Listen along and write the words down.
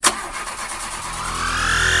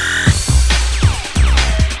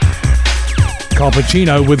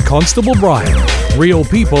Cappuccino with Constable Brian. Real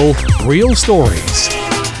people, real stories.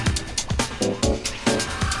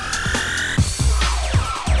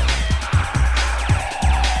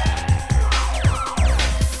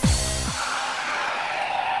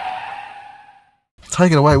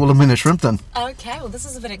 Take it away, Wilhelmina Shrimpton. Okay, well this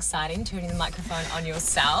is a bit exciting, turning the microphone on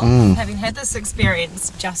yourself. Having had this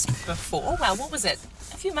experience just before, well, what was it?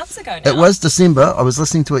 A few months ago now. It was December. I was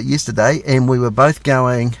listening to it yesterday and we were both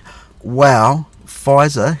going, wow,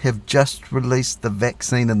 Pfizer have just released the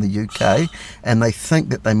vaccine in the UK and they think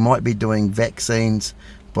that they might be doing vaccines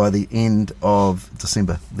by the end of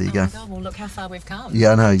December. There you go. My God, well look how far we've come.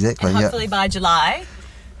 Yeah, I know, exactly. And hopefully by July,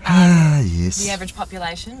 yes. the average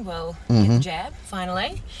population will get the jab,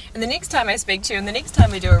 finally. And the next time I speak to you and the next time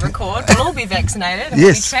we do a record, we'll all be vaccinated and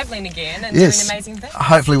we'll be travelling again and doing amazing things.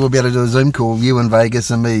 Hopefully we'll be able to do a Zoom call, you in Vegas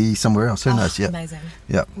and me somewhere else. Who knows? Yeah. Amazing.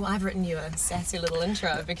 Yeah. Well, I've written you a sassy little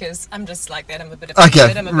intro because I'm just like that. I'm a bit of a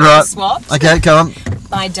nerd. I'm a bit of a swap. Okay, come on.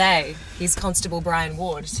 By day, he's Constable Brian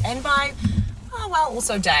Ward. And by,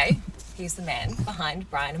 also day, he's the man behind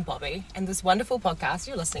Brian and Bobby and this wonderful podcast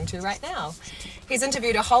you're listening to right now. He's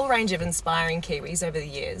interviewed a whole range of inspiring Kiwis over the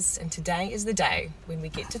years, and today is the day when we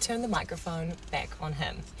get to turn the microphone back on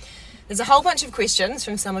him. There's a whole bunch of questions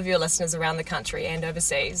from some of your listeners around the country and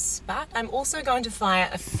overseas, but I'm also going to fire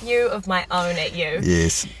a few of my own at you.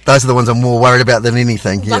 Yes, those are the ones I'm more worried about than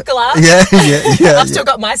anything. Buckle up. Yeah. I've still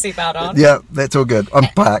got my seatbelt on. Yeah, that's all good. I'm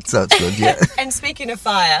parked, so it's good, yeah. And speaking of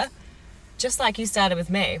fire, just like you started with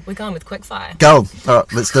me, we're going with quickfire. Go. All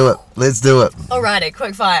right, let's do it. Alrighty,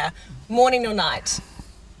 quickfire. Morning or night?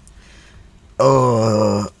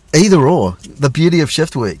 Oh, either or. The beauty of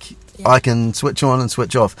shift work. Yeah. I can switch on and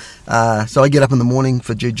switch off. So I get up in the morning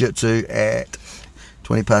for jiu-jitsu at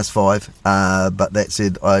 5:20, but that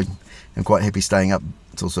said, I am quite happy staying up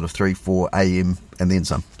till sort of 3-4 a.m. and then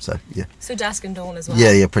some. So yeah. So dusk and dawn as well.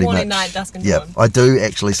 Yeah, pretty Morning, much. night, dusk and dawn. Yeah, I do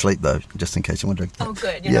actually sleep though, just in case you're wondering. Oh,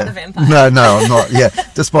 good. You're not a vampire. No, I'm not. Yeah,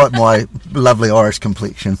 despite my lovely Irish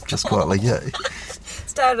complexion, just quietly. Yeah.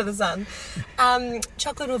 Stay out of the sun.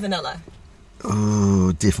 Chocolate or vanilla?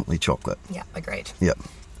 Oh, definitely chocolate. Yeah, agreed. Yep.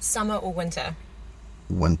 Summer or winter?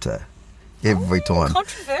 Winter. Every time.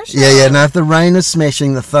 Controversial. Yeah. No, if the rain is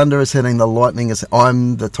smashing, the thunder is hitting, the lightning is...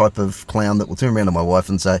 I'm the type of clown that will turn around to my wife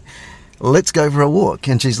and say, let's go for a walk.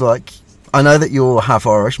 And she's like, I know that you're half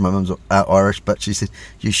Irish. My mum's Irish, but she said,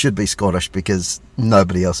 you should be Scottish because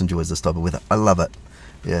nobody else enjoys this type of weather. I love it.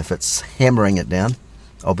 Yeah, if it's hammering it down,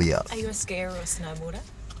 I'll be out. Are you a skier or a snowboarder?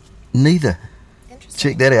 Neither.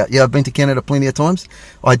 Interesting. Check that out. Yeah, I've been to Canada plenty of times.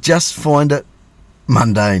 I just find it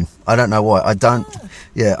mundane. I don't know why. I don't.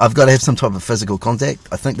 Yeah, I've got to have some type of physical contact.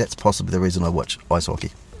 I think that's possibly the reason I watch ice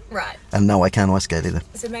hockey. Right. And no, I can't ice skate either.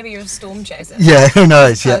 So maybe you're a storm chaser. Yeah, who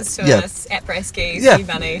knows? Yeah. Après skis, yeah. ski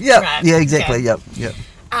bunny. Yeah. Right. Yeah. Exactly. Okay. Yeah.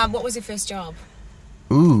 What was your first job?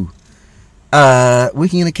 Ooh.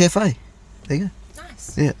 Working in a cafe. There you go.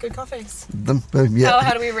 Nice. Yeah. Good coffees. Boom. Yeah.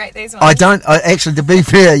 How do we rate these ones? I actually, to be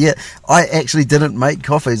fair, I actually didn't make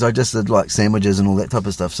coffees. I just did like sandwiches and all that type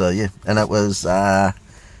of stuff. So yeah, and it was what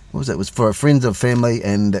was it? It was for a friend of family,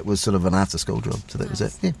 and it was sort of an after school job. So that was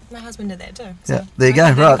it. Yeah. My husband did that too. So yeah. There you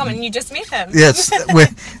go. Right. And you just met him. Yes.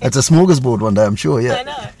 It's a smorgasbord one day, I'm sure. Yeah. I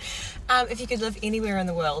know. If you could live anywhere in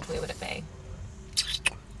the world, where would it be?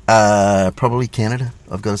 Probably Canada.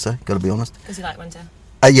 I've got to say. Got to be honest. Because you like winter.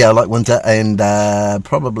 Yeah, I like winter, and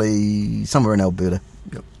probably somewhere in Alberta.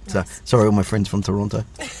 Yep. Nice. So sorry, all my friends from Toronto.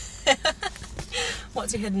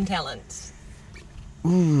 What's your hidden talent?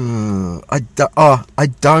 Ooh, I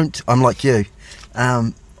don't. I'm like you.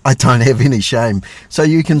 I don't have any shame. So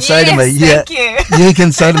you can say to me, you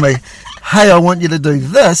can say to me, hey, I want you to do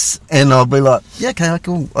this, and I'll be like, yeah, okay, I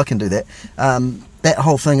can do that. That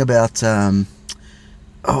whole thing about,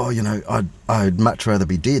 I'd much rather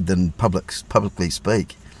be dead than publicly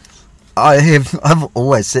speak. I've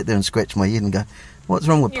always sat there and scratched my head and go, what's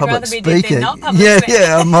wrong with public speaking? I'm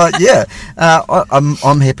like,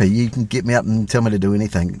 I'm happy. You can get me up and tell me to do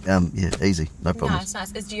anything. Easy, no problem.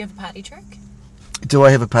 Nice. Do you have a party trick? Do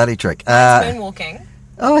I have a party trick? Moonwalking.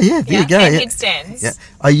 Oh yeah, there you go. And headstands. Yeah,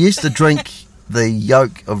 I used to drink the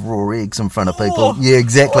yolk of raw eggs in front of people. Yeah,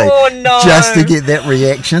 exactly. Oh no! Just to get that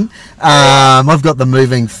reaction. I've got the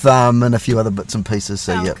moving thumb and a few other bits and pieces.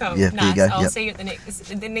 So cool. Yeah, nice. there you go. I'll see you at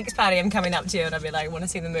the next party. I'm coming up to you and I'll be like, I want to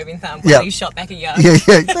see the moving thumb. While you shot back a yolk. Yeah,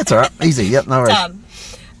 that's all right. Easy. Yep, no worries.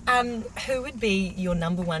 Done. Who would be your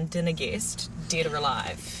number one dinner guest, dead or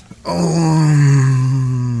alive?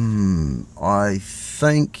 I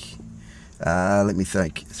think. Let me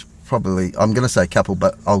think. It's probably. I'm going to say a couple,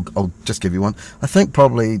 but I'll just give you one. I think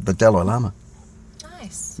probably the Dalai Lama.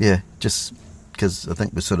 Nice. Yeah, just because I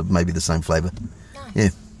think we're sort of maybe the same flavour. Nice. Yeah.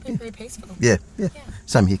 Very, very peaceful. Yeah.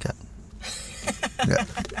 Same haircut. Yeah.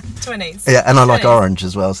 Twinnies. Yeah, and I like Twinnies. orange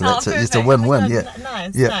as well, so that's it. It's a perfect. win-win. Oh my Yeah. God,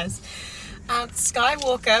 Nice, Yeah. nice.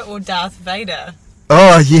 Skywalker or Darth Vader?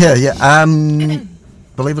 Oh yeah.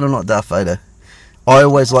 Believe it or not, Darth Vader. I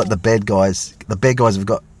always like the bad guys. The bad guys have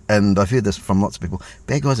got, and I've heard this from lots of people,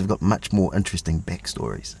 bad guys have got much more interesting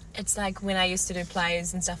backstories. It's like when I used to do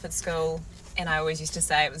plays and stuff at school, and I always used to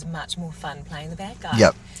say it was much more fun playing the bad guy.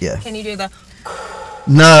 Yep, yeah. Can you do the...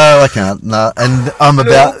 No, I can't. No, and I'm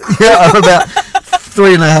about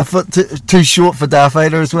 3.5 foot too short for Darth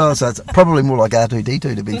Vader as well, so it's probably more like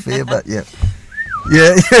R2D2 to be fair. But yeah.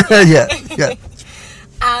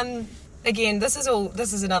 Again, this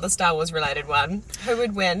is another Star Wars related one. Who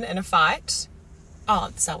would win in a fight? Oh,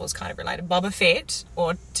 Star Wars kind of related. Boba Fett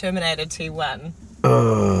or Terminator T1?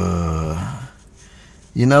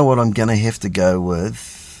 You know what? I'm gonna have to go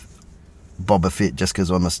with Boba Fett just because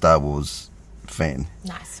I'm a Star Wars fan.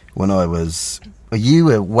 Nice. When I was,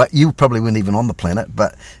 you probably weren't even on the planet,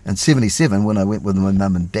 but in '77 when I went with my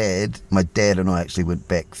mum and dad, my dad and I actually went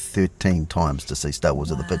back 13 times to see Star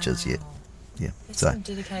Wars at the pictures. Yeah. That's So some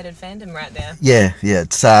dedicated fandom right there. yeah,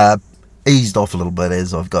 it's eased off a little bit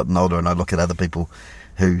as I've gotten older, and I look at other people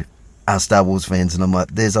who are Star Wars fans, and I'm like,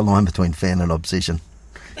 there's a line between fan and obsession.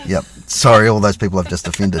 Yep. Sorry, all those people I've just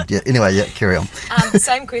offended. Yeah. Anyway, yeah, carry on.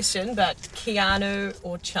 Same question, but Keanu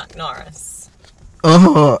or Chuck Norris?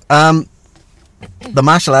 The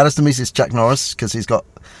martial artist to me says Chuck Norris because he's got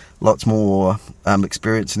lots more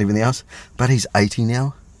experience and everything else, but he's 80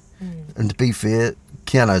 now. And to be fair,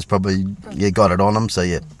 Keanu's probably got it on him, so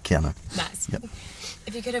yeah, Keanu. Nice. Yep.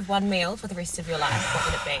 If you could have one meal for the rest of your life, what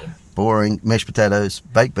would it be? Boring, mashed potatoes,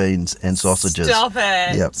 baked beans, and sausages. Stop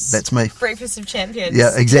it. Yep, that's me. Breakfast of champions.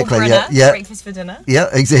 Yeah, exactly. Or Yeah, dinner, yeah. Breakfast for dinner. Yeah,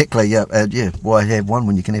 exactly. Yeah, why have one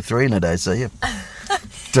when you can have three in a day? So yeah,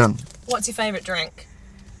 done. What's your favourite drink?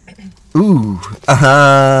 Ooh,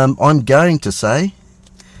 I'm going to say,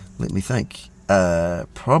 let me think,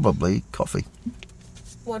 probably coffee.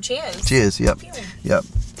 Well, cheers. Cheers. Yep, Thank you. yep,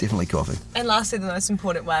 definitely coffee. And lastly, the most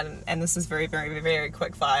important one, and this is very, very, very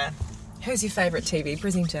quick fire. Who's your favourite TV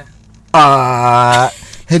presenter?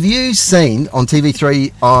 Have you seen on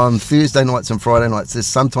TV3 on Thursday nights and Friday nights? There's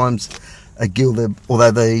sometimes a girl that,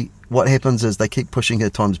 although what happens is they keep pushing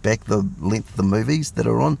her times back the length of the movies that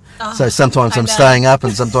are on. Oh, so sometimes I'm staying up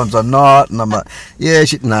and sometimes I'm not, and I'm like,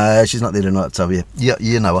 she's not there tonight. So yeah,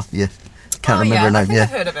 you know her, yeah. Can't remember her name. I think I've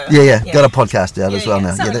heard of her. Yeah. Yeah. Got a podcast out as well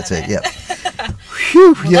now. something Yeah, that's like it. Yeah. that.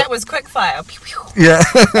 Whew, Well, yeah. that was quick fire. Pew, pew. Yeah.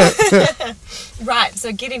 Right,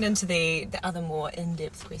 so getting into the other more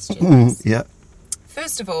in-depth questions. Yeah.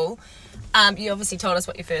 First of all, you obviously told us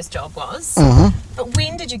what your first job was. But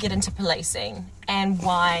when did you get into policing, and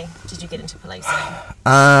why did you get into policing?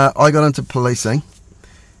 I got into policing.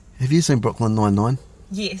 Have you seen Brooklyn Nine-Nine?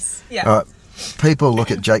 Yes. Yeah. All right. People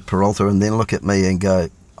look at Jake Peralta and then look at me and go,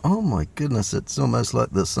 oh my goodness, it's almost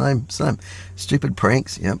like the same. Stupid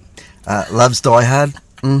pranks, yep. Loves Die Hard,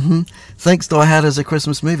 Thinks Die Hard is a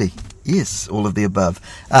Christmas movie. Yes, all of the above.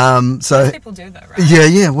 Most people do that, right?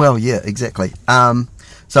 Yeah, well, yeah, exactly.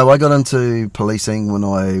 So I got into policing when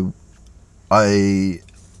I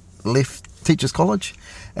left Teachers College,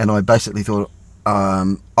 and I basically thought,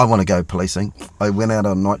 I want to go policing. I went out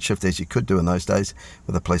on night shift, as you could do in those days,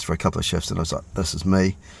 with the police for a couple of shifts, and I was like, this is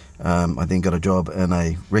me. I then got a job in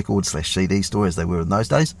a record/CD store, as they were in those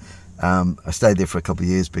days. I stayed there for a couple of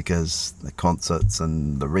years because the concerts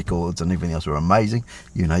and the records and everything else were amazing.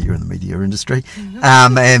 You know, you're in the media industry.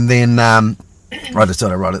 And then I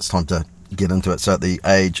decided, right, it's time to get into it. So at the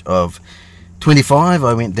age of 25,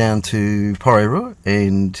 I went down to Porirua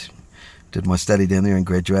and did my study down there and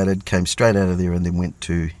graduated, came straight out of there and then went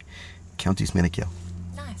to Counties Manukau.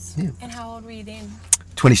 Nice. Yeah. And how old were you then?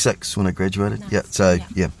 26 when I graduated. Nice. Yeah, so,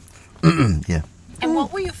 Yeah. yeah. And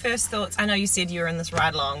what were your first thoughts? I know you said you were in this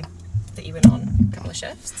ride-along that you went on a couple of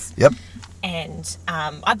shifts. Yep. And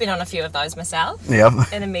I've been on a few of those myself.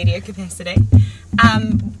 Yep. In a media capacity.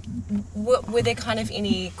 Were there kind of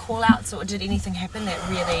any call-outs, or did anything happen that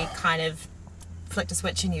really kind of flicked a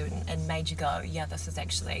switch in you and made you go, yeah, this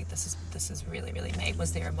is really, really me?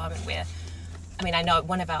 Was there a moment where, I mean, I know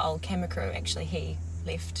one of our old camera crew, actually, he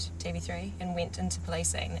left TV3 and went into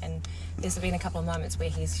policing, and there's been a couple of moments where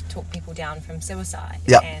he's talked people down from suicide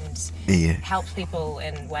and helped people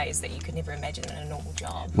in ways that you could never imagine in a normal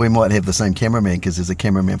job. We might have the same cameraman, because there's a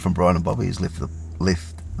cameraman from Brian and Bobby who's left the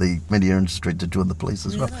media industry to join the police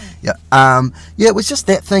as well. Really? Yeah. It was just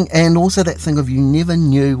that thing, and also that thing of you never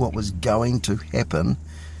knew what was going to happen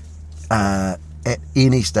at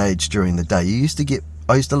any stage during the day. You used to get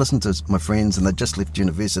I used to listen to my friends, and they'd just left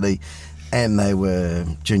university, and they were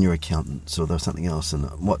junior accountants, or there was something else. And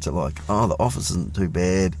what's it like? Oh, the office isn't too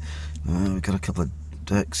bad. We've got a couple of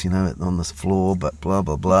dicks, on this floor, but blah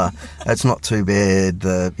blah blah. It's not too bad.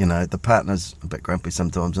 The partner's a bit grumpy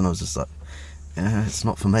sometimes, and I was just like, it's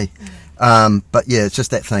not for me. But yeah, it's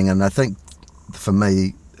just that thing, and I think for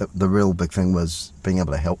me, the real big thing was being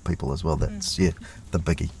able to help people as well. That's the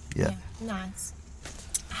biggie. Yeah. Nice.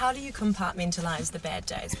 How do you compartmentalise the bad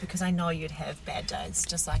days? Because I know you'd have bad days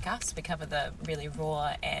just like us. We cover the really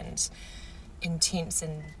raw and intense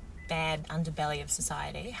and bad underbelly of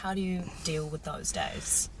society. How do you deal with those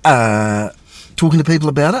days? Talking to people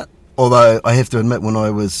about it. Although I have to admit, when I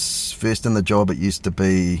was first in the job, it used to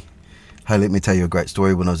be, hey, let me tell you a great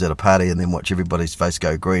story when I was at a party, and then watch everybody's face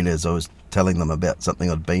go green as I was telling them about something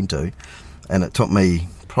I'd been to. And it took me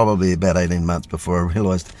probably about 18 months before I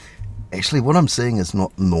realised, actually, what I'm seeing is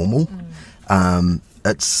not normal.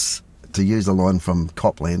 It's, to use a line from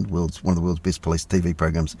Copland, one of the world's best police TV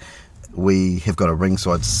programs, we have got a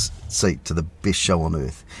ringside seat to the best show on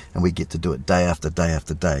earth, and we get to do it day after day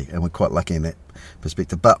after day, and we're quite lucky in that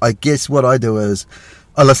perspective. But I guess what I do is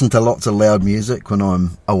I listen to lots of loud music when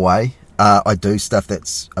I'm away. I do stuff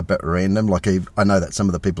that's a bit random. Like I know that some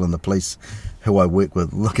of the people in the police who I work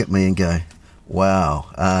with look at me and go, wow,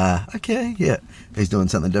 okay, yeah, he's doing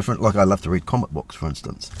something different. Like I love to read comic books, for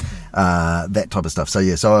instance, that type of stuff.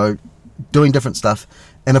 So doing different stuff.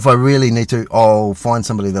 And if I really need to, I'll find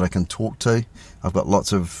somebody that I can talk to. I've got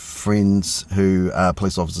lots of friends who are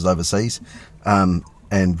police officers overseas, and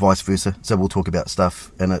vice versa. So we'll talk about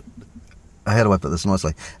stuff. And how do I put this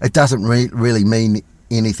nicely? It doesn't really mean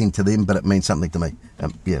anything to them, but it means something to me.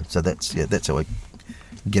 So that's how I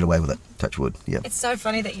get away with it. Touch wood. Yeah. It's so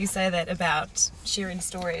funny that you say that about sharing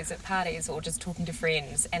stories at parties or just talking to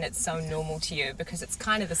friends, and it's so normal to you, because it's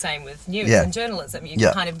kind of the same with news and journalism. You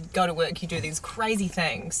kind of go to work, you do these crazy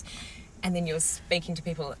things, and then you're speaking to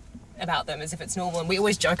people about them as if it's normal. And we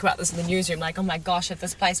always joke about this in the newsroom, like, oh my gosh, if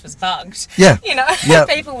this place was bugged,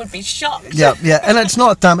 people would be shocked. And it's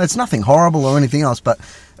not it's nothing horrible or anything else, but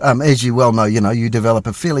as you well know, you develop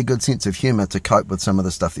a fairly good sense of humour to cope with some of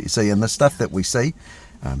the stuff that you see. And the stuff that we see,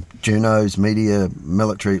 journos, media,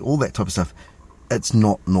 military, all that type of stuff, it's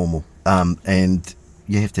not normal. And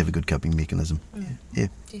you have to have a good coping mechanism. Yeah.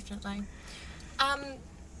 Definitely.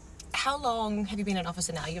 How long have you been an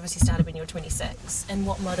officer now? You obviously started when you were 26. And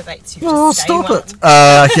what motivates you to stay stop one? it.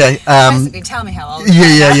 Okay. Basically, tell me how old you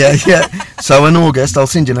are. Yeah. So in August, I'll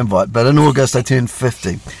send you an invite, but in August I turned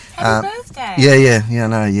 50. Happy birthday. Yeah. Oh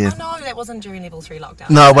no, that wasn't during level 3 lockdown.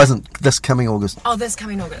 No, it wasn't. This coming August. Oh, this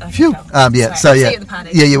coming August. Okay, Phew. Cool. Yeah. So See you at the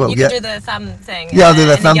party. Yeah, you will. You can do the thumb thing. Yeah, I'll do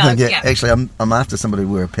the thumb then thing. go, Yeah. Actually, I'm after somebody to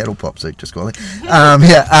wear a paddle pop suit, just quickly.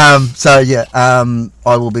 I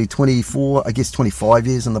will be 24. I guess 25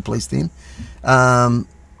 years in the police then. I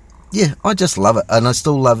just love it, and I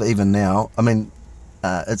still love it even now. I mean,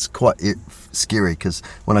 it's quite scary, because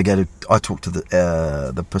when I talk to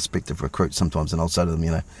the prospective recruits sometimes, and I'll say to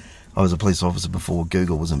them, I was a police officer before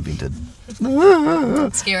Google was invented.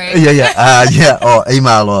 Scary. Or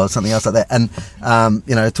email or something else like that. And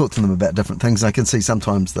I talk to them about different things, and I can see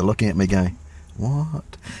sometimes they're looking at me going, what?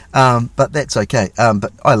 But that's okay.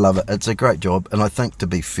 But I love it. It's a great job, and I think, to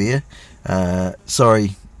be fair,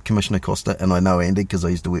 sorry, Commissioner Costa, and I know Andy because I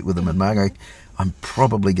used to work with him in Margate, I'm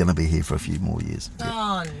probably going to be here for a few more years.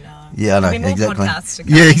 Oh no. Yeah, I know, exactly.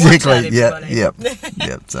 Yeah, exactly.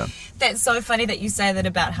 Yeah. So that's so funny that you say that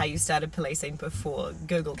about how you started policing before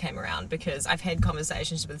Google came around, because I've had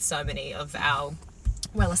conversations with so many of our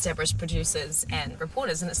well-established producers and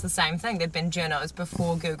reporters, and it's the same thing. There've been journos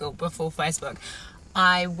before Google, before Facebook.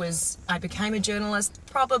 I became a journalist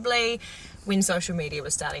probably when social media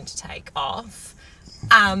was starting to take off.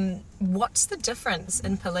 What's the difference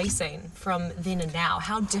in policing from then and now?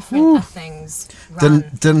 How different are things run?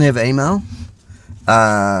 Didn't have email.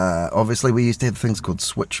 Obviously, we used to have things called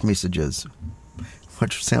switch messages,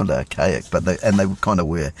 which sound archaic, but they kind of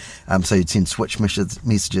were. So you'd send switch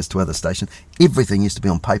messages to other stations. Everything used to be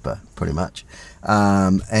on paper, pretty much,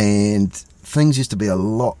 and things used to be a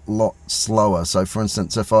lot slower. So, for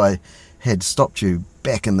instance, if I had stopped you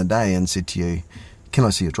back in the day and said to you, "Can I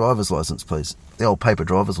see your driver's license, please?" The old paper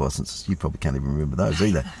driver's licenses, you probably can't even remember those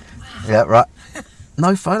either. Yeah, right.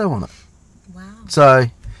 No photo on it. Wow. So,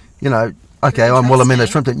 okay, I'm Wilhelmina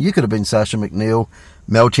Shrimpton. You could have been Sasha McNeil,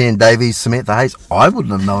 Melchan Davies, Samantha Hayes. I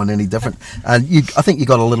wouldn't have known any different. And I think you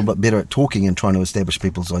got a little bit better at talking and trying to establish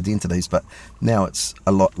people's identities, but now it's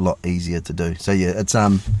a lot easier to do. So yeah, it's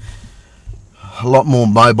a lot more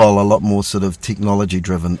mobile, a lot more sort of technology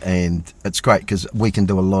driven, and it's great because we can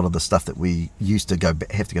do a lot of the stuff that we used to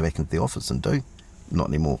have to go back into the office and do not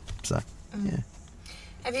anymore. So, yeah.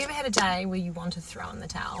 Have you ever had a day where you want to throw in the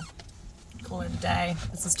towel? Call it a day.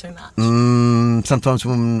 This is too much. Sometimes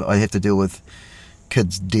when I have to deal with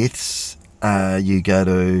kids' deaths, you go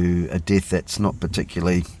to a death that's not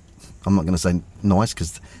particularly, I'm not going to say nice,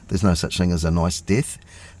 because there's no such thing as a nice death,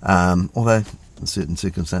 although in certain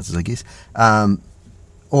circumstances, I guess.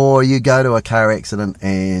 Or you go to a car accident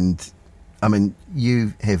and, I mean,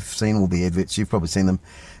 you have seen all the adverts, you've probably seen them.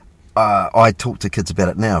 I talk to kids about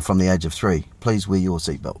it now from the age of 3. Please wear your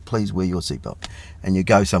seatbelt. Please wear your seatbelt. And you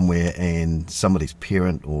go somewhere and somebody's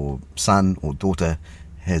parent or son or daughter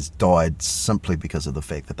has died simply because of the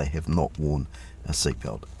fact that they have not worn a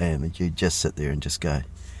seatbelt. And you just sit there and just go,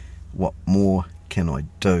 what more can I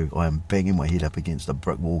do? I am banging my head up against a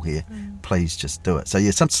brick wall here. Please just do it. So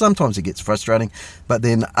yeah, sometimes it gets frustrating, but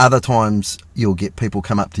then other times you'll get people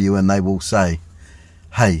come up to you and they will say,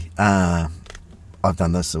 hey, I've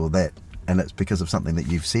done this or that, and it's because of something that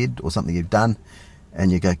you've said or something you've done,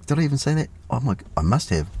 and you go, did I even say that? Oh my, I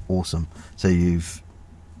must have. Awesome. So you've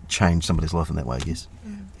changed somebody's life in that way, I guess.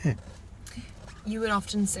 Yeah. You would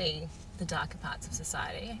often see the darker parts of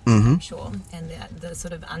society, Mm-hmm. I'm sure, and the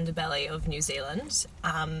sort of underbelly of New Zealand.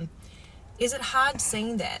 Is it hard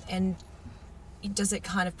seeing that, and does it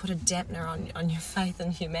kind of put a dampener on your faith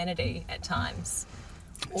in humanity at times?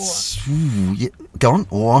 Yeah, go on.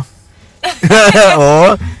 Or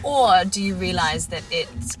Or do you realise that it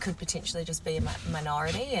could potentially just be a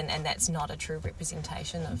minority and that's not a true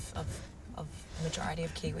representation of the majority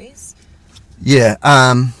of Kiwis?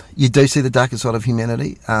 yeah, you do see the darker side of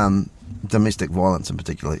humanity. Domestic violence in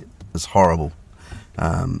particular is horrible.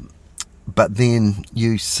 But then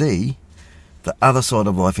you see the other side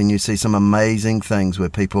of life, and you see some amazing things where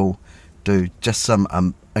people do just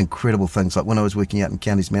some incredible things. Like when I was working out in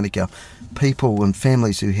Counties Manukau, people and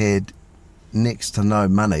families who had next to no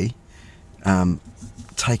money,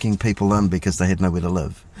 taking people in because they had nowhere to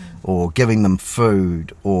live, or giving them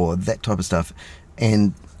food or that type of stuff.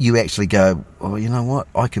 And you actually go, oh, you know what,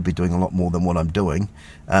 I could be doing a lot more than what I'm doing,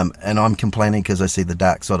 and I'm complaining because I see the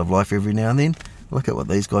dark side of life every now and then. Look at what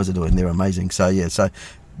these guys are doing, they're amazing. So yeah, so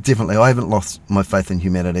definitely I haven't lost my faith in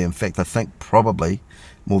humanity. In fact, I think probably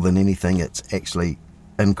more than anything it's actually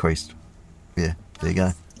increased. Yeah, there you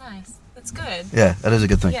go. Nice. That's good. Yeah, it is a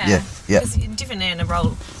good thing. Yeah. Because definitely in a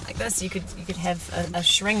role like this, you could have a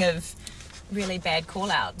string of really bad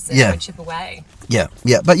call-outs that would chip away. Yeah,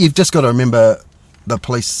 but you've just got to remember the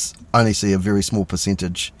police only see a very small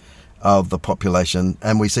percentage of the population,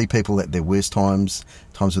 and we see people at their worst times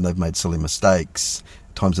when they've made silly mistakes,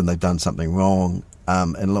 times when they've done something wrong.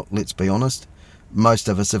 And look, let's be honest, most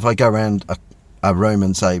of us, if I go around a room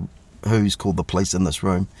and say, who's called the police in this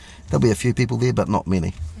room, there'll be a few people there, but not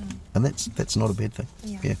many. And that's not a bad thing.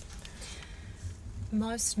 Yeah.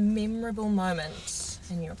 Most memorable moment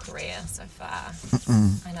in your career so far?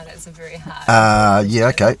 I know that's a very hard question. Yeah,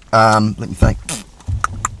 okay. Let me think.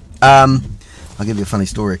 I'll give you a funny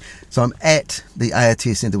story. So I'm at the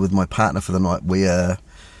Aotea Centre with my partner for the night. We are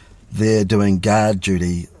there doing guard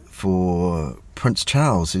duty for Prince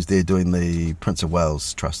Charles, who's there doing the Prince of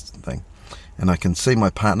Wales Trust thing. And I can see my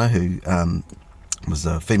partner, who was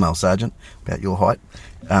a female sergeant, about your height,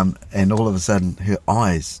 and all of a sudden her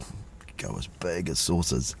eyes go as big as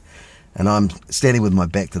saucers. And I'm standing with my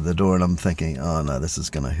back to the door and I'm thinking, oh no, this is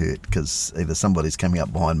going to hurt, because either somebody's coming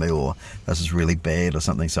up behind me or this is really bad or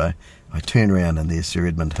something. So I turn around and there's Sir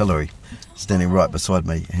Edmund Hillary standing right beside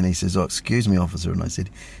me, and he says, oh, excuse me, officer. And I said,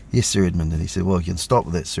 yes, Sir Edmund. And he said, well, you can stop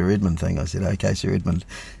with that Sir Edmund thing. I said, okay, Sir Edmund.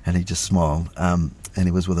 And he just smiled, and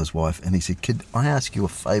he was with his wife, and he said, could I ask you a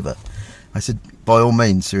favour? I said, by all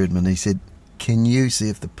means, Sir Edmund. He said, can you see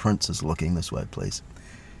if the Prince is looking this way, please?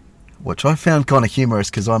 Which I found kind of humorous,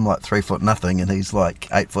 because I'm like 3 foot nothing and he's like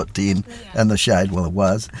 8'10" in the shade. Well, it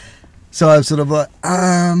was. So I was sort of like,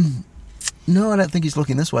 no, I don't think he's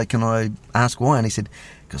looking this way. Can I ask why? And he said,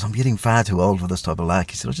 because I'm getting far too old for this type of lark.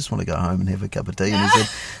 He said, I just want to go home and have a cup of tea. And he said,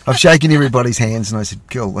 I've shaken everybody's hands. And I said,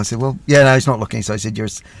 cool. I said, well, yeah, no, he's not looking. So I said, you're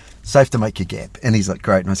safe to make your gap. And he's like,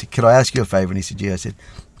 great. And I said, could I ask you a favour? And he said, yeah. I said,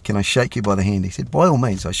 can I shake you by the hand? He said, by all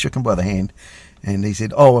means. So I shook him by the hand. And he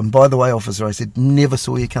said, oh, and by the way, officer, I said, never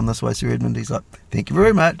saw you come this way, Sir Edmund. He's like, thank you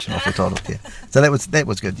very much. And off we toddled. Yeah. So that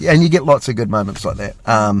was good. Yeah, and you get lots of good moments like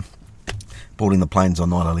that. Boarding the planes on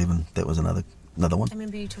 9/11, that was another one. I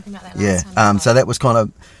remember you talking about that last time. So that was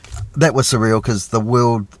surreal, because the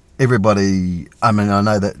world, everybody, I mean, I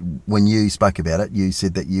know that when you spoke about it, you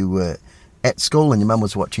said that you were at school and your mum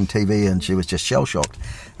was watching TV and she was just shell-shocked.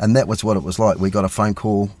 And that was what it was like. We got a phone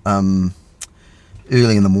call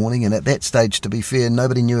early in the morning, and at that stage, to be fair,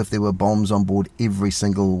 nobody knew if there were bombs on board every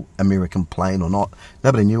single American plane or not.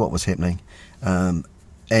 Nobody knew what was happening.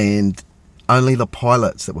 and only the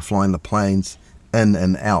pilots that were flying the planes in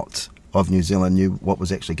and out of New Zealand knew what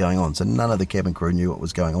was actually going on. So none of the cabin crew knew what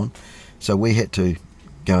was going on. So we had to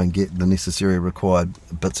go and get the necessary required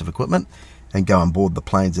bits of equipment and go on board the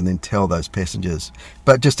planes and then tell those passengers.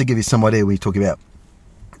 But just to give you some idea, we talk about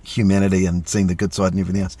humanity and seeing the good side and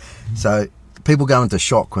everything else. So people go into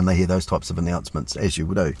shock when they hear those types of announcements, as you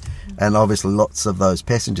would do. And obviously lots of those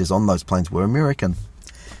passengers on those planes were American.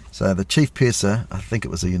 So the chief purser, I think it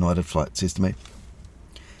was a United flight, says to me,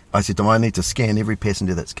 I said to him, I need to scan every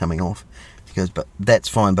passenger that's coming off. He goes, but that's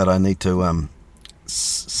fine, but I need to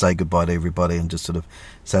say goodbye to everybody and just sort of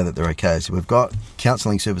say that they're okay. So we've got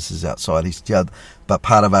counselling services outside. He said, yeah, but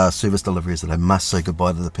part of our service delivery is that I must say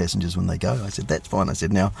goodbye to the passengers when they go. I said, that's fine. I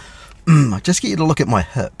said, now, I just get you to look at my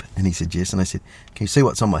hip. And he said, yes. And I said, can you see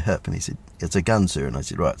what's on my hip? And he said, it's a gun, sir. And I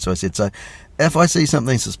said, right. So I said, so if I see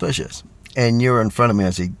something suspicious and you're in front of me, I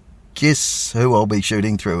said, guess who I'll be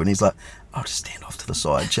shooting through? And he's like, I'll just stand off to the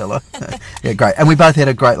side, shall I? Yeah, great. And we both had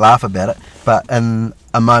a great laugh about it. But in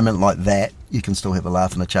a moment like that, you can still have a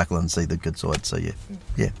laugh and a chuckle and see the good side. So, yeah.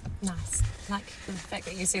 Nice. Like the fact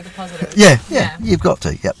that you see the positive. Yeah, you've got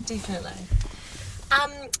to, yep. Definitely.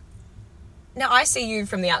 Now, I see you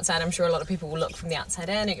from the outside. I'm sure a lot of people will look from the outside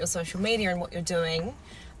in at your social media and what you're doing,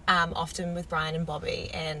 often with Brian and Bobby,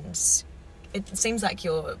 and it seems like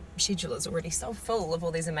your schedule is already so full of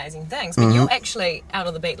all these amazing things, but you're actually out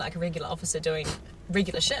on the beat like a regular officer doing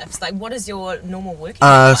regular shifts. Like, what is your normal working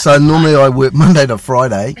like? So normally I work Monday to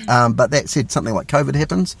Friday, but that said, something like COVID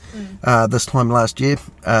happens. This time last year,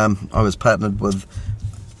 I was partnered with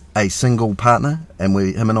a single partner, and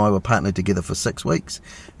him and I were partnered together for 6 weeks,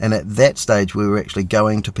 and at that stage we were actually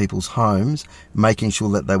going to people's homes, making sure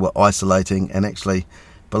that they were isolating, and actually,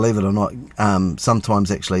 believe it or not,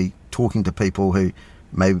 sometimes actually talking to people who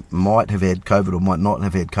might have had COVID or might not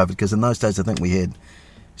have had COVID, because in those days I think we had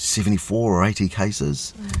 74 or 80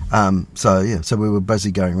 cases. So we were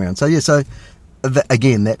busy going around.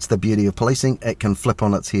 Again, that's the beauty of policing. It can flip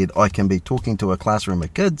on its head. I can be talking to a classroom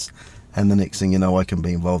of kids, and the next thing you know, I can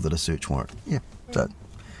be involved at a search warrant.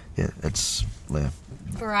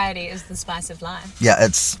 Variety is the spice of life. Yeah,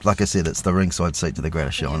 it's, like I said, it's the ringside seat to the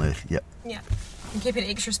greatest show on earth. Yeah. And keep it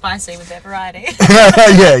extra spicy with that variety.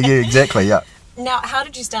 yeah, exactly, yeah. Now, how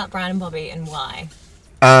did you start Brian and Bobby, and why?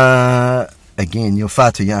 Again, you're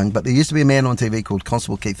far too young, but there used to be a man on TV called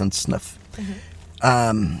Constable Keith and Sniff.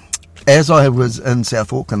 As I was in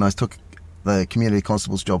South Auckland, I took the community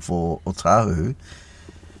constable's job for Otahu.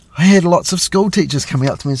 I had lots of school teachers coming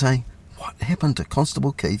up to me saying, what happened to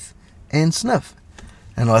Constable Keith and Sniff?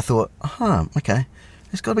 And I thought, okay,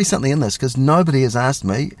 there's got to be something in this, because nobody has asked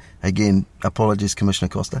me, again, apologies Commissioner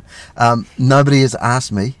Costa, nobody has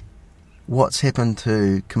asked me what's happened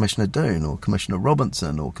to Commissioner Doon or Commissioner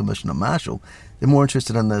Robinson or Commissioner Marshall. They're more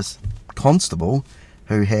interested in this constable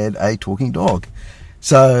who had a talking dog.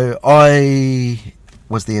 So I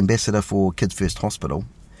was the ambassador for Kids First Hospital,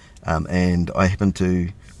 and I happened to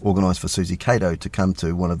organise for Susie Cato to come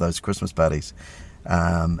to one of those Christmas parties,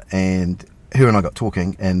 and her and I got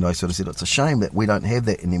talking, and I sort of said, it's a shame that we don't have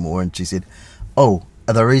that anymore. And she said,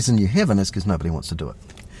 the reason you haven't is because nobody wants to do it.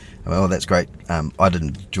 Well, that's great. I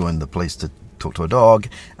didn't join the police to talk to a dog,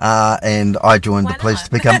 and I joined the police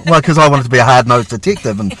to become, because I wanted to be a hard-nosed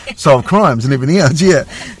detective and solve crimes and everything else. Yeah.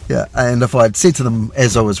 And if I'd said to them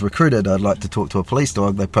as I was recruited, I'd like to talk to a police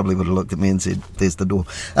dog, they probably would have looked at me and said, there's the door.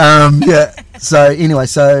 So anyway,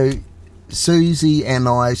 so Susie and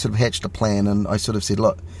I sort of hatched a plan, and I sort of said,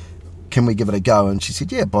 look, can we give it a go? And she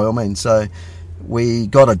said, yeah, by all means. So we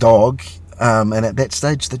got a dog, and at that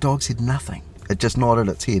stage the dog said nothing. It just nodded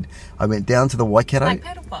its head. I went down to the Waikato. Like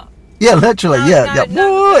paddle pop. Yeah, literally,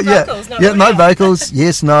 No vocals,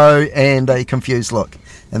 yes, no, and a confused look.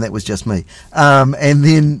 And that was just me. And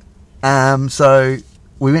then, so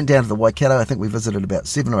we went down to the Waikato. I think we visited about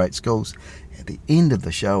 7 or 8 schools. At the end of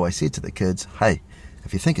the show, I said to the kids, hey,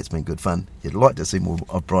 if you think it's been good fun, you'd like to see more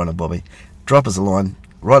of Brian and Bobby, drop us a line,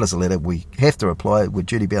 write us a letter. We have to reply. We're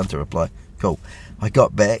duty bound to reply. Cool. I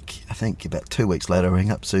got back, I think about 2 weeks later, I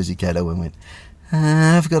rang up Susie Cato and went,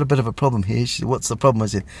 I've got a bit of a problem here. She said, what's the problem? I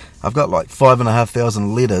said, I've got like 5,500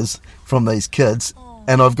 letters from these kids,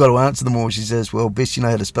 and I've got to answer them all. She says, well, best you know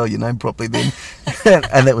how to spell your name properly then.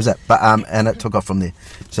 And that was it. But and it took off from there.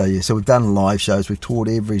 So we've done live shows. We've toured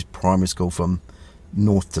every primary school from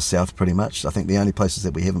north to south pretty much. I think the only places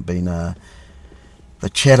that we haven't been are the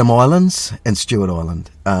Chatham Islands and Stewart Island,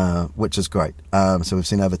 which is great. So we've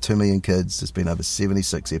seen over 2 million kids. There's been over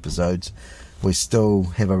 76 episodes. We still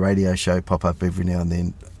have a radio show pop up every now and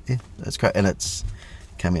then. Yeah, it's great. And it's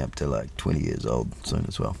coming up to like 20 years old soon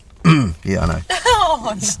as well. Yeah, I know.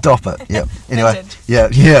 Oh, no. Stop it. Yep. Anyway, Noted. yeah.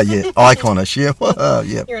 Iconish. Yeah.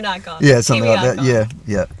 Yeah. You're an icon. Yeah, something Kiwi like that. icon.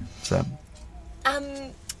 Yeah. So,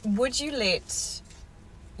 Would you let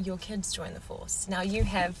your kids join the force? Now you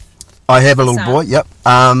have. I have a little Son. boy. Yep.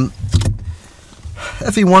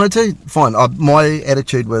 If he wanted to, fine. My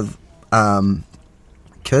attitude with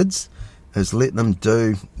kids is let them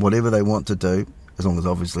do whatever they want to do, as long as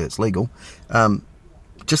obviously it's legal.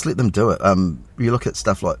 Just let them do it. You look at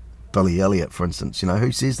stuff like Billy Elliot, for instance. You know,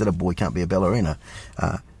 who says that a boy can't be a ballerina?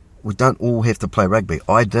 We don't all have to play rugby.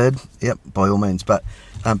 I did, yep, by all means. But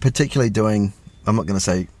particularly doing, I'm not going to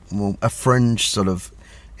say, well, a fringe sort of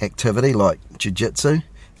activity like jiu-jitsu.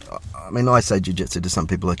 I mean, I say jiu-jitsu to some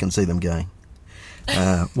people, I can see them going,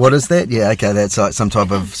 what is that? Yeah, okay, that's like some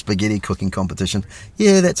type of spaghetti cooking competition.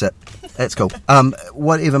 Yeah, that's it. That's cool.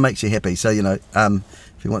 Whatever makes you happy. So, you know,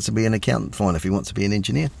 if he wants to be an accountant, fine. If he wants to be an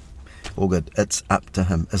engineer, all good. It's up to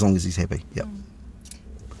him, as long as he's happy. Yep.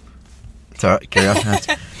 It's all right, carry on.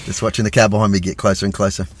 Just watching the car behind me get closer and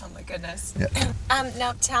closer. Oh my goodness. Yeah.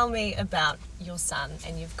 Now tell me about your son,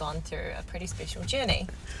 and you've gone through a pretty special journey.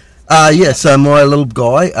 Yeah, so my little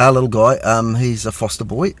guy, he's a foster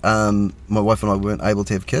boy. My wife and I weren't able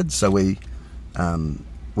to have kids, so we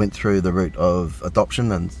went through the route of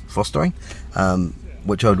adoption and fostering,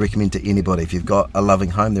 which I would recommend to anybody. If you've got a loving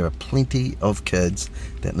home, there are plenty of kids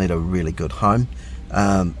that need a really good home.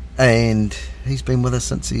 And he's been with us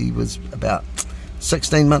since he was about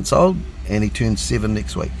 16 months old, and he turns 7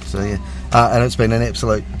 next week. So yeah, and it's been an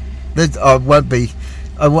absolute. I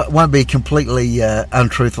won't be completely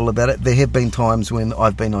untruthful about it. There have been times when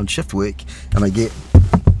I've been on shift work and I get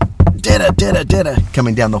dada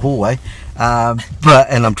coming down the hallway, and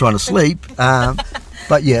I'm trying to sleep.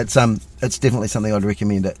 But yeah, it's definitely something I'd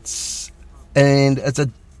recommend.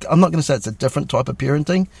 I'm not going to say it's a different type of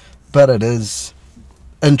parenting, but it is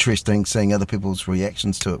interesting seeing other people's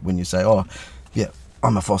reactions to it when you say, "Oh, yeah,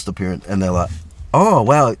 I'm a foster parent," and they're like, "Oh,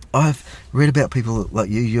 wow, I've read about people like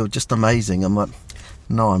you. You're just amazing." I'm like,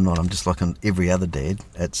 "No, I'm not. I'm just like every other dad."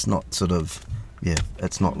 It's not sort of,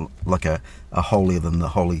 it's not like a holier than the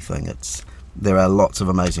holy thing. There are lots of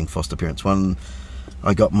amazing foster parents. One,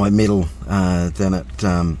 I got my medal down at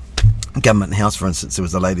Government House, for instance. There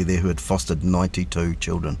was a lady there who had fostered 92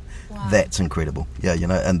 children. Wow. That's incredible. Yeah, you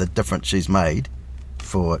know, and the difference she's made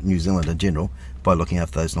for New Zealand in general by looking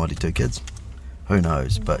after those 92 kids. Who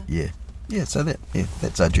knows? Yeah. But yeah, so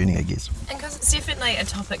that's our journey, I guess. And because it's definitely a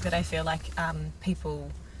topic that I feel like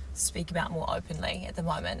people speak about more openly at the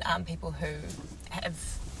moment. People who have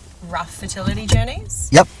rough fertility journeys.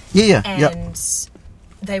 Yep. Yeah. And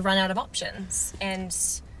they run out of options. And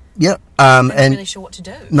yep. they're not really sure what to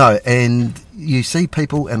do. No, and you see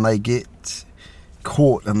people and they get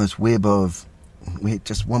caught in this web of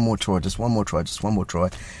just one more try.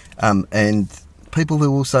 And people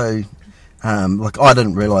who also, like I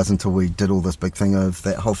didn't realise until we did all this big thing of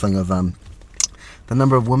that whole thing of the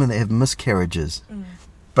number of women that have miscarriages.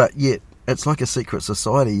 But yet, it's like a secret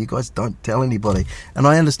society. You guys don't tell anybody. And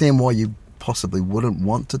I understand why you possibly wouldn't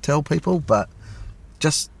want to tell people, but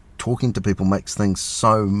just talking to people makes things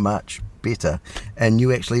so much better. And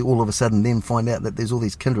you actually all of a sudden then find out that there's all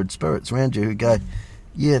these kindred spirits around you who go,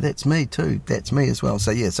 yeah, that's me too. That's me as well.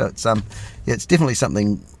 So yeah, it's definitely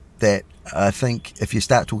something that I think if you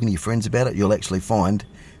start talking to your friends about it, you'll actually find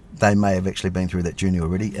they may have actually been through that journey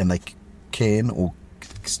already, and they can or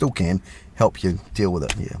still can help you deal with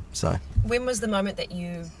it. Yeah. So when was the moment that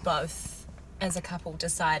you both, as a couple,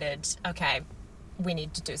 decided, okay, we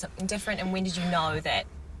need to do something different, and when did you know that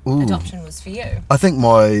adoption was for you? I think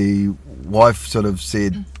my wife sort of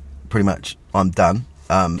said pretty much, I'm done,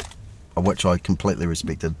 which I completely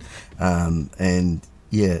respected, and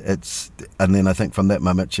yeah, and then I think from that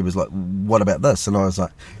moment she was like, what about this? And I was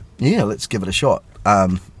like, yeah, let's give it a shot,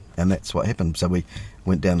 and that's what happened. So we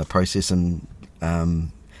went down the process and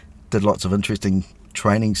did lots of interesting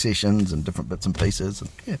training sessions and different bits and pieces, and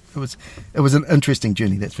yeah, it was an interesting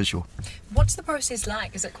journey, that's for sure. What's the process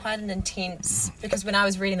like? Is it quite an intense, because when I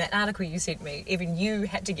was reading that article you sent me, even you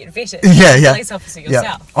had to get vetted as a police officer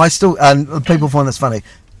yourself. I still, and people find this funny,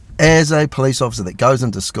 as a police officer that goes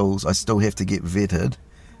into schools, I still have to get vetted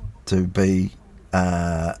to be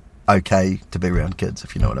okay to be around kids,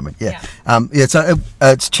 if you know what I mean. So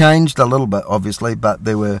it's changed a little bit obviously, but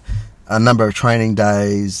there were a number of training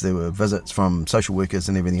days, there were visits from social workers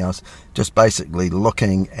and everything else, just basically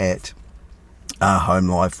looking at our home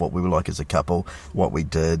life, what we were like as a couple, what we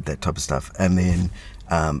did, that type of stuff. And then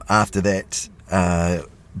after that,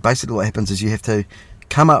 basically what happens is you have to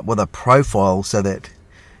come up with a profile so that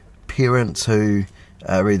parents who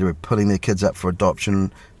either putting their kids up for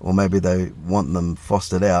adoption or maybe they want them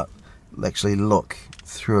fostered out, actually look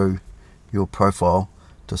through your profile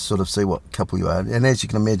to sort of see what couple you are. And as you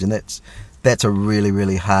can imagine, that's a really,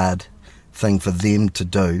 really hard thing for them to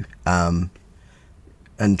do, and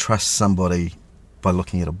trust somebody by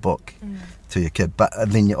looking at a book to your kid. But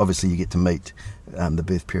then obviously you get to meet the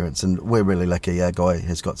birth parents, and we're really lucky. Our guy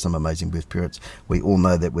has got some amazing birth parents. We all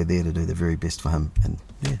know that we're there to do the very best for him. And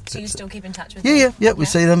yeah, So you still keep in touch with yeah, them? yeah. We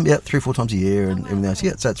see them 3-4 times a year and everything else.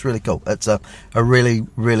 Yeah, so it's really cool. It's a really,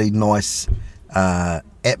 really nice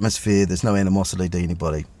atmosphere. There's no animosity to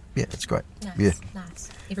anybody. Yeah, it's great. Nice, Yeah, nice.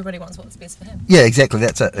 Everybody wants what's best for him. yeah, exactly.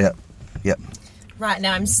 That's it. Yeah. Right,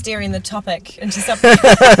 now I'm steering the topic into something.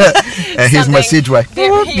 Here's my Sedgeway.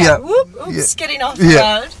 Yeah. Yeah. Oops, getting off the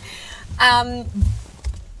Yeah. road.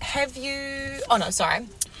 Have you... Oh, no, sorry.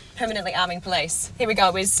 Permanently arming police. Here we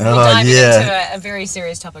go. We're diving into a very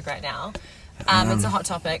serious topic right now. It's a hot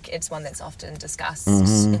topic. It's one that's often discussed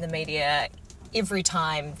in the media every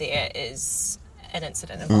time there is an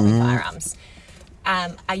incident involving firearms.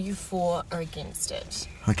 Are you for or against it?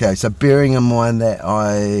 Okay, so bearing in mind that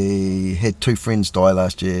I had 2 friends die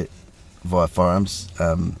last year via firearms,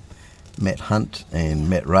 Matt Hunt and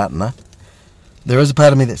Matt Ratner, there is a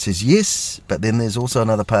part of me that says yes, but then there's also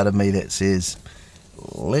another part of me that says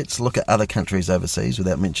let's look at other countries overseas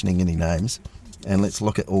without mentioning any names, and let's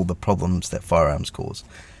look at all the problems that firearms cause.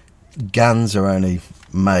 Guns are only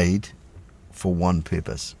made for one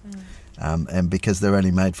purpose, and because they're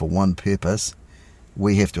only made for one purpose,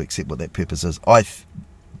 we have to accept what that purpose is.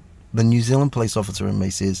 The New Zealand police officer in me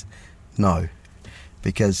says no,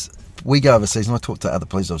 because we go overseas and I talk to other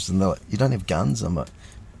police officers and they're like, you don't have guns? I'm like,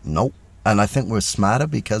 nope. And I think we're smarter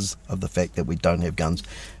because of the fact that we don't have guns,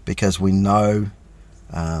 because we know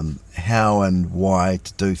how and why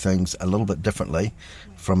to do things a little bit differently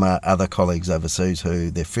from our other colleagues overseas who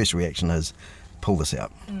their first reaction is pull this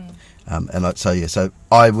out. So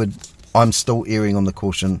I'm still erring on the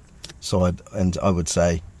caution side, and I would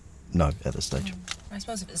say no at this stage. I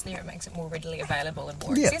suppose if it's there, it makes it more readily available and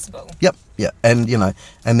more accessible. Yep. And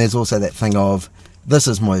and there's also that thing of this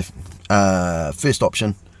is my first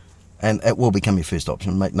option, and it will become your first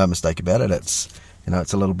option. Make no mistake about it. It's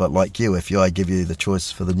it's a little bit like you. If I give you the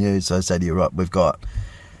choice for the news, I say to you, right, we've got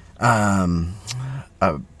a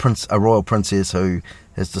royal princess who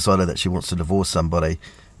has decided that she wants to divorce somebody,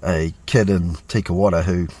 a kid in Tikawata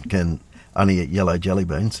who can only eat yellow jelly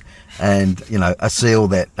beans, and a seal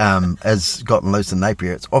that has gotten loose in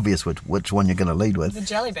Napier. It's obvious which one you're going to lead with. The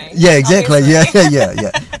jelly beans. Yeah, exactly. Obviously.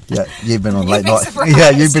 Yeah. You've been on late be night. surprised.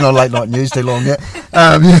 Yeah, you've been on late night news too long.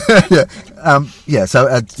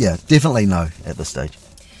 So definitely no at this stage.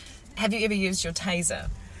 Have you ever used your taser?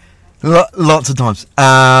 Lots of times.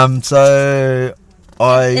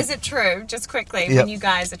 Is it true, just quickly, when you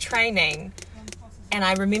guys are training, and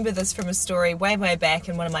I remember this from a story way back,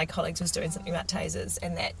 and one of my colleagues was doing something about tasers,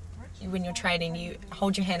 and that when you're training, you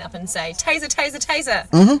hold your hand up and say, taser, taser, taser.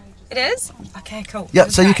 Mm-hmm. It is? Okay, cool. Yeah,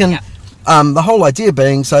 so you can... the whole idea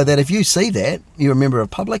being so that if you see that, you're a member of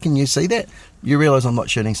public and you see that, you realise I'm not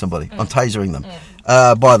shooting somebody. I'm tasering them.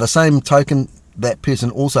 By the same token, that person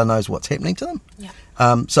also knows what's happening to them. Yeah.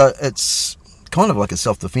 So it's kind of like a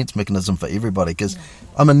self-defence mechanism for everybody, because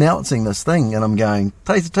I'm announcing this thing and I'm going,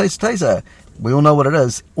 taser, taser, taser. We all know what it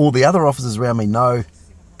is. All the other officers around me know,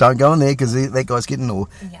 don't go in there because that guy's getting, or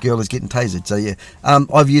girl is getting tasered. So yeah,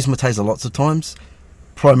 I've used my taser lots of times,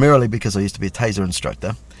 primarily because I used to be a taser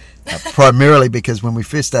instructor. Primarily because when we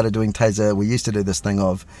first started doing taser, we used to do this thing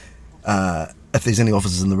of, if there's any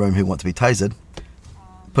officers in the room who want to be tasered,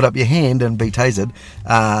 put up your hand and be tasered.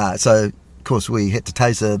 So of course we had to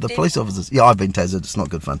taser the police officers. Yeah, I've been tasered. It's not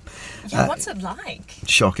good fun. Yeah, what's it like?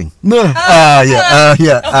 Shocking. No. Good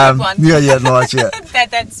one. Yeah, nice. Yeah.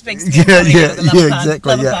 that speaks to me.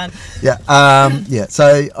 Exactly. Yeah.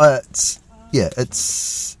 So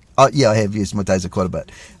I have used my taser quite a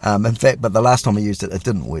bit. In fact, but the last time I used it, it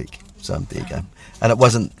didn't work. So there you go. And it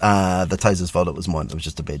wasn't the taser's fault. It was mine. It was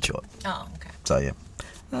just a bad shot. Oh, okay. So yeah.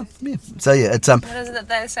 So yeah, it's What is it that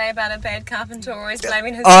they say about a bad carpenter always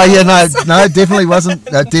blaming his Oh tools? yeah, no, it definitely wasn't.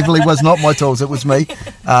 It definitely was not my tools. It was me.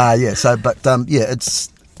 It's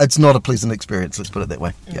not a pleasant experience. Let's put it that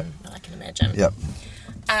way. Yeah. I can imagine. Yep.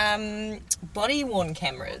 Body worn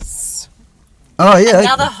cameras. Oh yeah.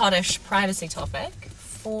 Another hottish privacy topic.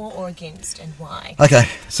 For or against, and why? Okay,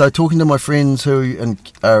 so talking to my friends who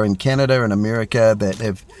are in Canada and America that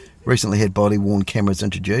have recently had body worn cameras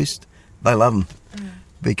introduced, they love them.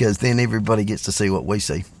 Because then everybody gets to see what we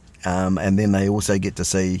see. And then they also get to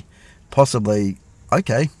see possibly,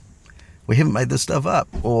 okay, we haven't made this stuff up.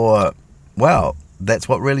 Or, wow, that's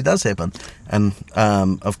what really does happen. And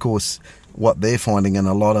of course, what they're finding in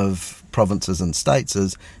a lot of provinces and states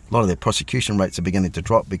is a lot of their prosecution rates are beginning to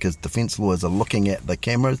drop because defence lawyers are looking at the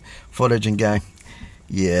camera footage and going,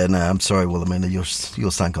 yeah, no, I'm sorry, Wilhelmina, you're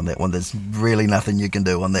sunk on that one. There's really nothing you can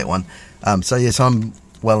do on that one. So yes, I'm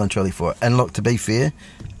well and truly for it. And look, to be fair,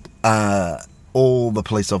 all the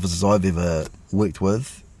police officers I've ever worked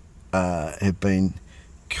with have been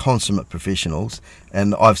consummate professionals,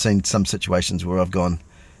 and I've seen some situations where I've gone,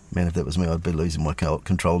 man, if that was me, I'd be losing my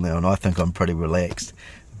control now, and I think I'm pretty relaxed,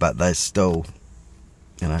 but they still,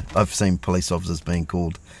 I've seen police officers being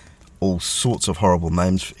called all sorts of horrible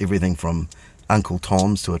names, everything from Uncle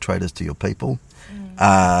Toms to a traitors to your people,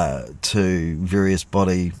 to various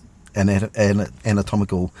body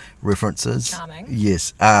anatomical references. Charming.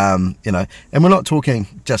 Yes, and we're not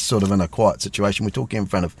talking just sort of in a quiet situation, we're talking in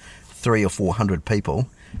front of 300 or 400 people,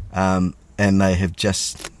 and they have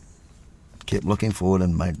just kept looking forward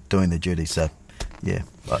and doing their duty. So, yeah.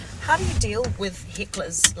 How do you deal with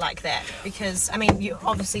hecklers like that? Because you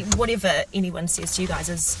obviously whatever anyone says to you guys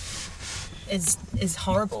is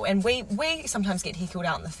horrible, and we sometimes get heckled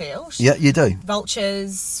out in the field. Yeah, you do.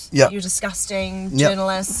 Vultures. Yeah. You're disgusting. Yeah.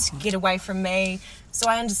 Journalists, get away from me. So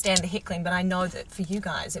I understand the heckling, but I know that for you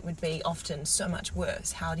guys it would be often so much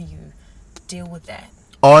worse. How do you deal with that?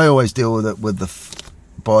 I always deal with it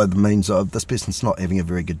by the means of this person's not having a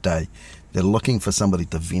very good day. They're looking for somebody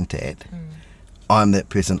to vent at. I'm that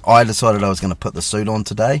person. I decided I was going to put the suit on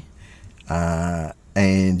today, and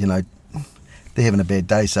they're having a bad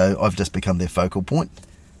day, so I've just become their focal point.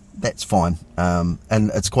 That's fine. And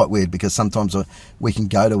it's quite weird because sometimes we can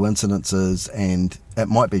go to incidences and it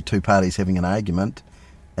might be two parties having an argument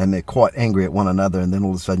and they're quite angry at one another, and then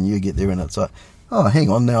all of a sudden you get there and it's like, oh, hang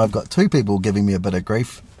on, now I've got two people giving me a bit of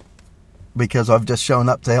grief because I've just shown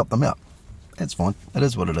up to help them out. That's fine. It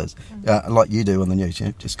is what it is. Like you do on the news,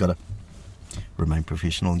 you just got to remain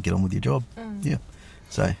professional and get on with your job. Yeah.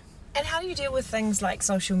 So. And how do you deal with things like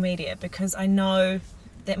social media? Because I know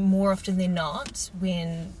that more often than not,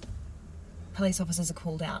 when police officers are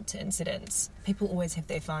called out to incidents, people always have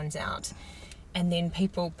their phones out, and then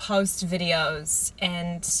people post videos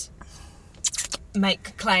and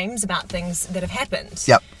make claims about things that have happened.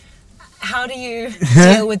 Yep. How do you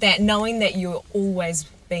deal with that, knowing that you're always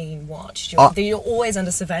being watched? You're always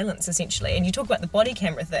under surveillance, essentially. And you talk about the body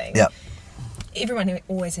camera thing. Yep. Everyone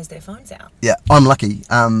always has their phones out. Yeah, I'm lucky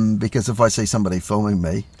because if I see somebody filming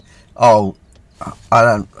me, I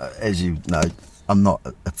don't, as you know, I'm not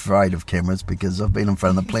afraid of cameras because I've been in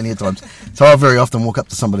front of them plenty of times. So I very often walk up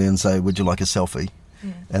to somebody and say, would you like a selfie?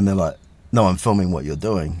 And they're like, no, I'm filming what you're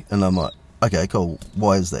doing. And I'm like, okay, cool.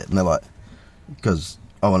 Why is that? And they're like, because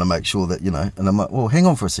I want to make sure that, and I'm like, well, hang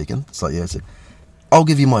on for a second. It's like, yeah, I said, I'll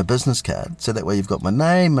give you my business card so that way you've got my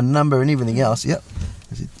name and number and everything else. Yep.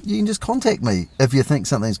 I said, you can just contact me if you think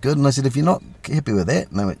something's good. And I said, if you're not happy with that,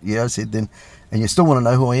 and they went, yeah, I said, then, and you still want to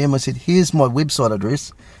know who I am, I said, here's my website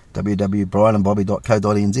address,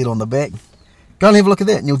 www.brianandbobby.co.nz on the back. Go and have a look at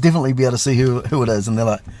that and you'll definitely be able to see who it is. And they're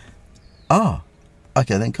like, oh,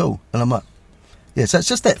 okay, then cool. And I'm like, yeah, so it's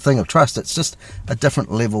just that thing of trust. It's just a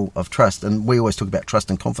different level of trust. And we always talk about trust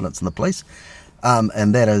and confidence in the police.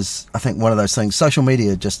 And that is, I think, one of those things. Social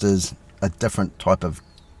media just is a different type of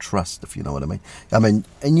trust, if you know what I mean.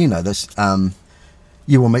 And you know this,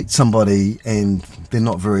 you will meet somebody and they're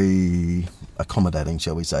not very accommodating,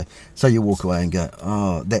 shall we say. So you walk away and go,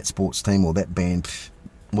 oh, that sports team or that band,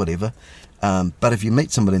 whatever. But if you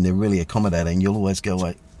meet somebody and they're really accommodating, you'll always go,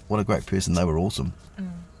 wait, what a great person, they were awesome.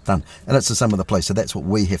 Done. And it's the same with the police. So that's what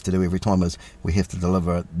we have to do every time, is we have to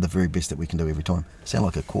deliver the very best that we can do every time. Sound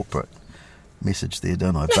like a corporate message there,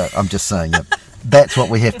 don't I? But I'm just saying that that's what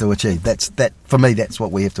we have to achieve. For me, that's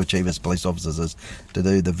what we have to achieve as police officers, is to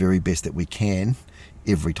do the very best that we can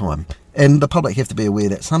every time. And the public have to be aware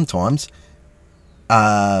that sometimes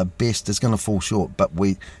best is going to fall short, but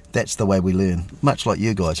that's the way we learn, much like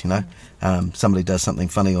you guys, somebody does something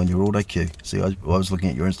funny on your auto cue. See, I was looking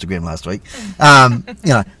at your Instagram last week.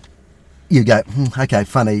 You go, okay,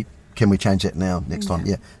 funny, can we change that now next time?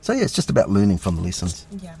 Yeah. So yeah, it's just about learning from the lessons.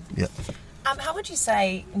 Yeah. How would you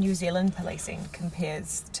say New Zealand policing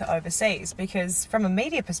compares to overseas? Because from a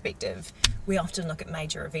media perspective, we often look at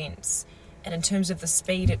major events, and in terms of the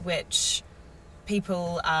speed at which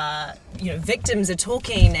people are, victims are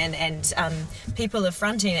talking and people are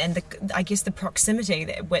fronting, and the proximity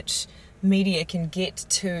at which media can get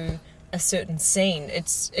to a certain scene,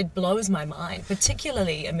 it blows my mind,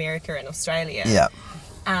 particularly America and Australia. Yeah.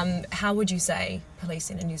 How would you say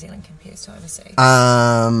policing in New Zealand compares to overseas?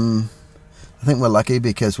 I think we're lucky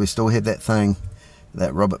because we still have that thing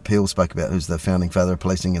that Robert Peel spoke about, who's the founding father of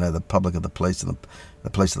policing, the public of the police and the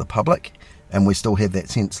police of the public. And we still have that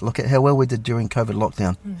sense. Look at how well we did during COVID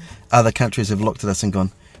lockdown. Other countries have looked at us and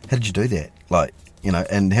gone, how did you do that?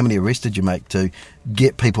 And how many arrests did you make to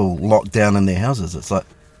get people locked down in their houses? It's like,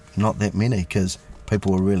 not that many, because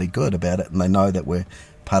people were really good about it, and they know that we're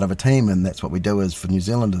part of a team, and that's what we do as for New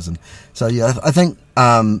Zealanders. And so, yeah, I think,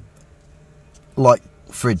 like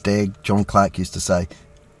Fred Dagg, John Clark used to say,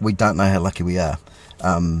 we don't know how lucky we are.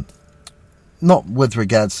 Not with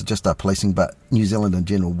regards to just our policing, but New Zealand in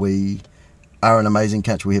general. We are an amazing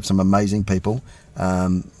country. We have some amazing people,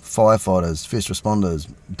 firefighters, first responders,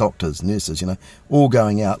 doctors, nurses, all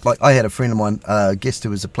going out. Like, I had a friend of mine, a guest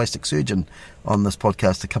who was a plastic surgeon on this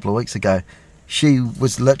podcast a couple of weeks ago. She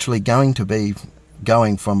was literally going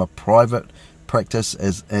from a private practice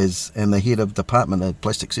as and the head of department of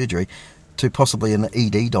plastic surgery to possibly an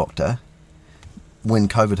ED doctor when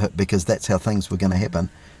COVID hit, because that's how things were going to happen.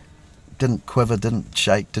 Didn't quiver, didn't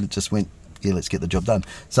shake, didn't just went, yeah, let's get the job done.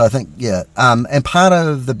 So I think, and part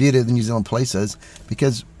of the beauty of the New Zealand Police is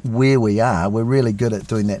because where we are, we're really good at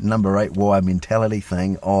doing that number 8 wire mentality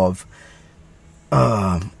thing of,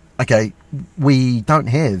 okay, we don't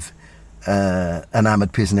have an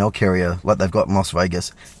armoured personnel carrier like they've got in Las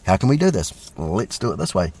Vegas. How can we do this? Well, let's do it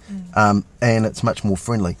this way. And it's much more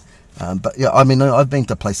friendly. But yeah, I mean, I've been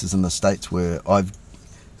to places in the States where I've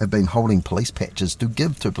been holding police patches to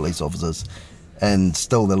give to police officers, and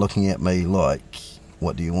still they're looking at me like,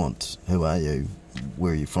 what do you want? Who are you?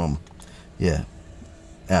 Where are you from? Yeah.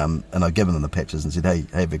 And I've given them the patches and said, hey,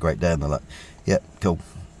 have a great day. And they're like, yeah, cool.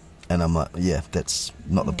 And I'm like, yeah, that's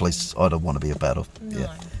not the police I'd want to be a part of.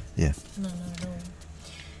 No. Yeah. No, not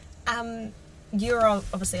at all. You're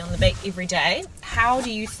obviously on the beat every day. How do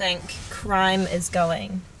you think crime is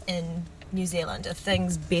going in New Zealand? Are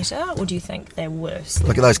things better, or do you think they're worse?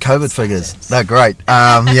 Look at those COVID figures. They're great.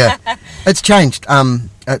 Yeah. It's changed.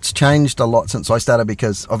 It's changed a lot since I started,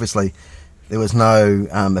 because obviously there was no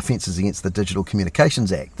offences against the Digital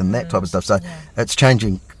Communications Act and that type of stuff. So it's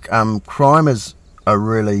changing. Crime is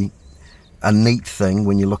a neat thing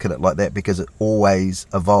when you look at it like that, because it always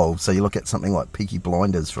evolves. So you look at something like Peaky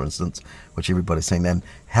Blinders, for instance, which everybody's seen, and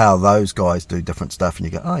how those guys do different stuff, and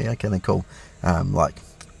you go, oh yeah, okay, they're cool. Like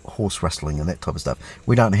horse rustling and that type of stuff.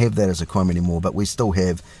 We don't have that as a crime anymore, but we still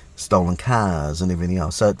have stolen cars and everything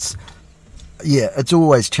else. So it's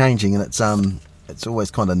always changing, and it's always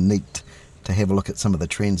kind of neat to have a look at some of the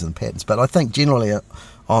trends and patterns. But I think generally,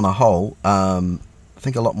 on a whole, I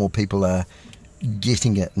think a lot more people are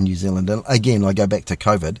getting it in New Zealand. And again, I go back to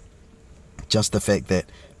COVID, just the fact that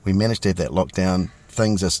we managed to have that lockdown,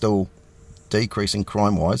 things are still decreasing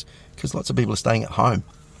crime-wise, because lots of people are staying at home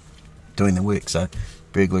doing their work, so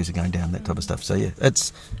burglaries are going down, that type of stuff. So yeah,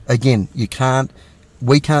 it's, again, we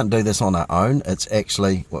can't do this on our own. It's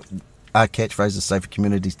actually, our catchphrase is safer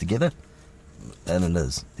communities together, and it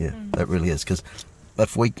is, it really is, because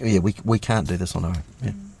if we can't do this on our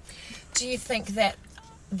own. Do you think that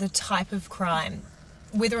the type of crime,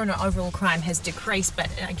 whether or not overall crime has decreased, but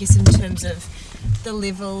I guess in terms of the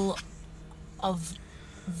level of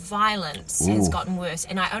violence has gotten worse?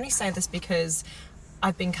 And I only say this because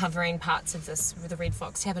I've been covering parts of this with the Red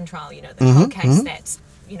Fox Tavern trial, the cold case that's,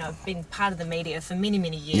 been part of the media for many,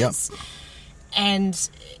 many years. Yep. And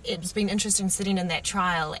it's been interesting sitting in that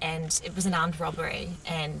trial, and it was an armed robbery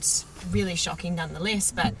and really shocking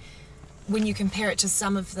nonetheless. But when you compare it to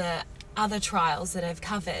some of the other trials that I've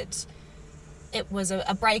covered, it was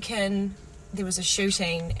a break-in, there was a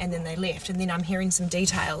shooting, and then they left. And then I'm hearing some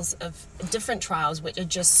details of different trials which are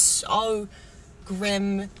just so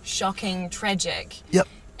grim, shocking, tragic. Yep.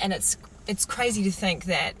 And it's crazy to think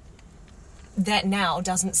that now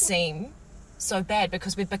doesn't seem so bad,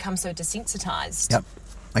 because we've become so desensitized. Yep.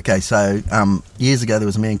 Okay, so years ago there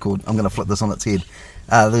was a man called, I'm going to flip this on its head,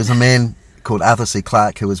 there was a man called Arthur C.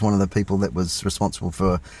 Clarke, who was one of the people that was responsible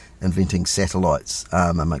for inventing satellites,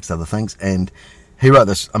 amongst other things, and he wrote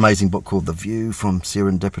this amazing book called The View from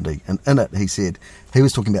Serendipity, and in it he said, he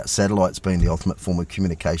was talking about satellites being the ultimate form of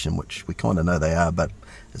communication, which we kind of know they are, but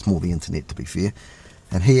it's more the internet, to be fair.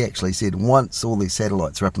 And he actually said, once all these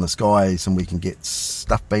satellites are up in the skies and we can get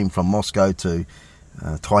stuff beamed from Moscow to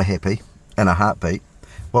Taihape in a heartbeat,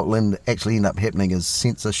 what will actually end up happening is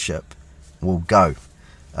censorship will go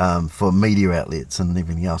for media outlets and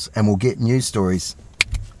everything else, and we'll get news stories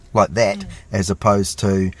like that, as opposed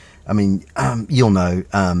to, I mean, you'll know,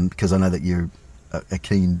 because I know that you're a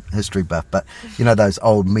keen history buff, but those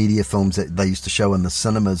old media films that they used to show in the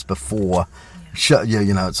cinemas before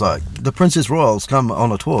It's like the Princess Royals come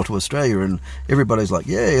on a tour to Australia, and everybody's like,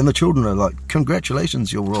 yeah, and the children are like,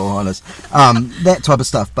 congratulations, Your Royal Highness, that type of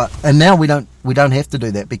stuff. And now we don't have to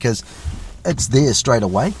do that because it's there straight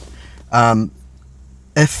away.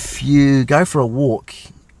 If you go for a walk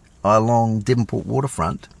along Devonport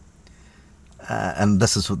waterfront, and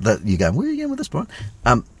this is that you go, where are you going with this, Brian?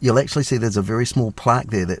 You'll actually see there's a very small plaque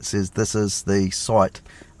there that says this is the site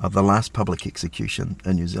of the last public execution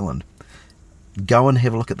in New Zealand. Go and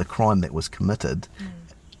have a look at the crime that was committed.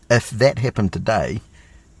 If that happened today,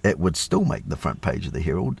 it would still make the front page of the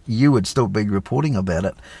Herald. You would still be reporting about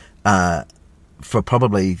it for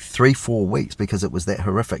probably 3-4 weeks because it was that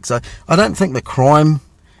horrific. So I don't think the crime,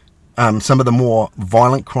 some of the more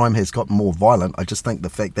violent crime has gotten more violent. I just think the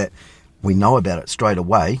fact that we know about it straight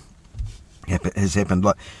away has happened.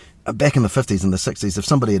 Like back in the 50s and the 60s, if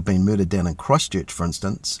somebody had been murdered down in Christchurch, for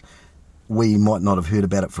instance, we might not have heard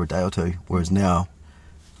about it for a day or two. Whereas now,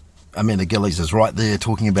 Amanda Gillies is right there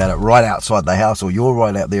talking about it right outside the house, or you're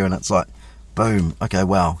right out there, and it's like, boom, okay,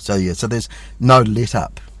 wow. So there's no let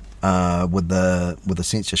up with the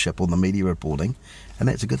censorship or the media reporting, and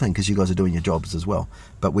that's a good thing because you guys are doing your jobs as well.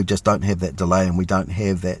 But we just don't have that delay, and we don't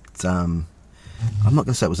have that. I'm not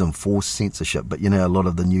going to say it was enforced censorship, but a lot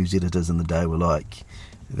of the news editors in the day were like,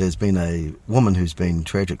 there's been a woman who's been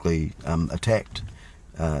tragically attacked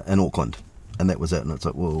in Auckland, and that was it. And it's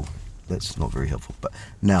like, well, that's not very helpful. But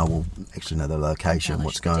now we'll actually know the location,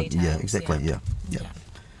 what's going on. Yeah, exactly, yeah.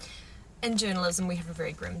 In journalism, we have a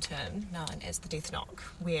very grim term known as the death knock,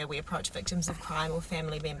 where we approach victims of crime or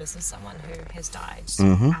family members of someone who has died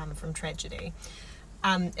from tragedy.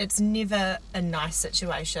 It's never a nice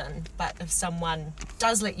situation, but if someone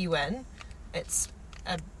does let you in, it's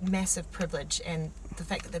a massive privilege, and the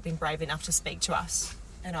fact that they've been brave enough to speak to us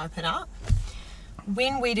and open up.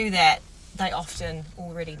 When we do that, they often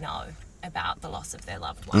already know about the loss of their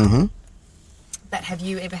loved one. But have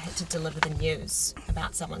you ever had to deliver the news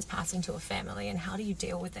about someone's passing to a family, and how do you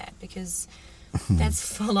deal with that? Because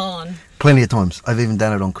that's full on. Plenty of times. I've even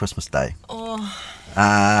done it on Christmas Day.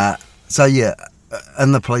 So yeah,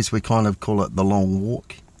 in the police we kind of call it the long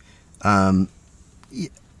walk.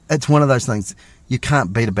 It's one of those things, you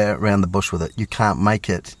can't beat around the bush with it. You can't make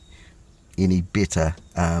it any better.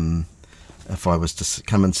 If I was to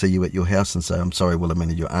come and see you at your house and say, I'm sorry,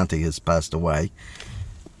 Wilhelmina, your auntie has passed away,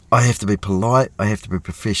 I have to be polite, I have to be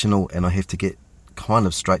professional, and I have to get kind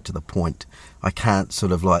of straight to the point. I can't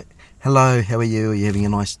sort of like, hello, how are you? Are you having a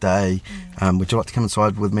nice day? Would you like to come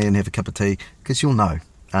inside with me and have a cup of tea? Because you'll know.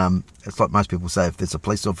 It's like most people say, if there's a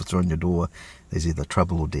police officer on your door, there's either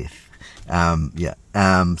trouble or death.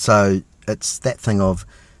 So it's that thing of,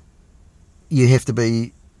 you have to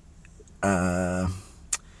be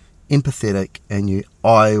empathetic, and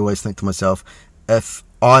I always think to myself, if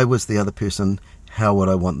I was the other person, how would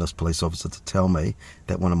I want this police officer to tell me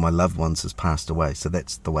that one of my loved ones has passed away? So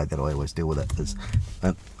that's the way that I always deal with it.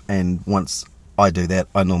 And once I do that,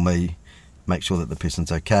 I normally make sure that the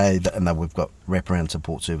person's okay, and that we've got wraparound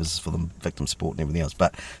support services for them, victim support and everything else.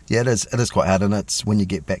 But yeah, it is quite hard, and it's when you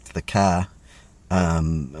get back to the car,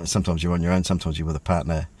 sometimes you're on your own, sometimes you're with a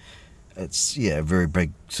partner. It's a very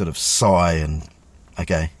big sort of sigh and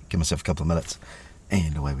okay, give myself a couple of minutes,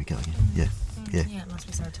 and away we go again. Yeah, it must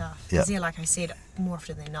be so tough. Because like I said, more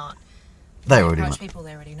often than not, they already know. People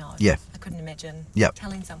they already know. Yeah, I couldn't imagine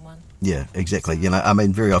telling someone. Yeah, exactly.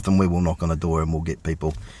 Very often we will knock on a door and we'll get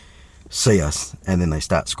people see us, and then they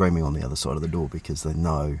start screaming on the other side of the door because they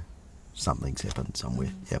know something's happened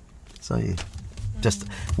somewhere. Yep. So just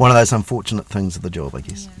one of those unfortunate things of the job, I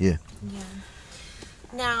guess. Yeah.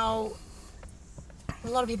 Now, a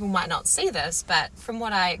lot of people might not see this, but from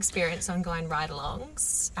what I experience on going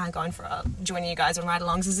ride-alongs, joining you guys on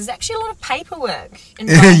ride-alongs, is there's actually a lot of paperwork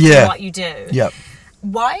involved in what you do. Yep.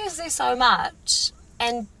 Why is there so much,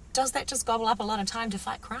 and does that just gobble up a lot of time to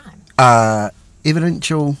fight crime?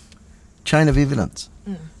 Evidential chain of evidence.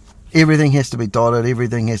 Everything has to be dotted,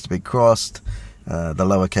 everything has to be crossed, the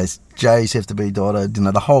lowercase j's have to be dotted,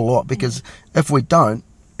 the whole lot, because if we don't,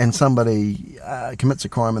 and somebody commits a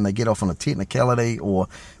crime and they get off on a technicality, or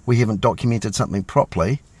we haven't documented something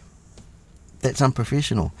properly, that's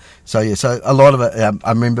unprofessional. So a lot of it, I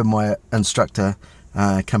remember my instructor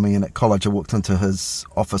coming in at college. I walked into his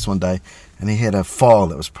office one day and he had a file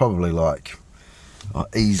that was probably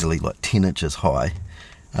easily 10 inches high,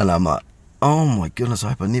 and I'm like, oh my goodness, I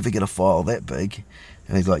hope I never get a file that big.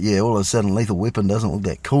 And he's like, all of a sudden Lethal Weapon doesn't look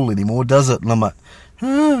that cool anymore, does it? And I'm like,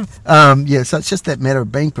 so it's just that matter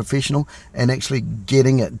of being professional and actually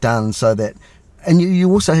getting it done, so that, and you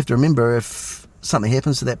also have to remember, if something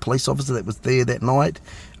happens to that police officer that was there that night,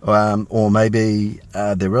 or maybe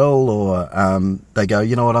they're ill, or they go,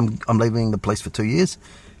 you know what, I'm leaving the police for 2 years.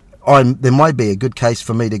 There might be a good case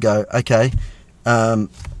for me to go, okay,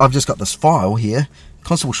 I've just got this file here,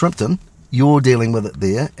 Constable Shrimpton, you're dealing with it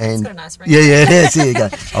there, and it's got a nice ring. yeah, it has. There you go.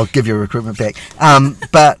 I'll give you a recruitment back.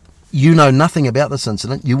 But you know nothing about this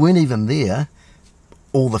incident. You weren't even there.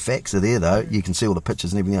 All the facts are there, though. You can see all the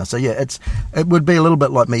pictures and everything else. So yeah, it would be a little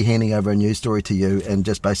bit like me handing over a news story to you and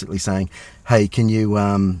just basically saying, "Hey, can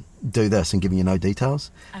you do this?" and giving you no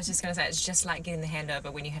details. I was just going to say, it's just like getting the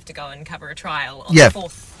handover when you have to go and cover a trial on Yeah. the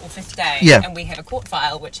 4th or 5th day, Yeah. and we have a court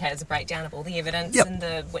file which has a breakdown of all the evidence Yep. and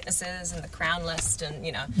the witnesses and the Crown list and,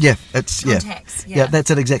 you know, Yeah, it's contacts. yeah,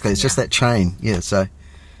 that's it exactly. It's just Yeah. that chain. Yeah, so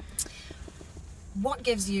What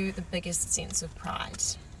gives you the biggest sense of pride?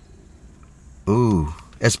 ooh,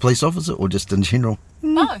 as a police officer or just in general?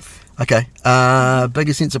 Both. Okay,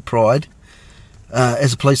 biggest sense of pride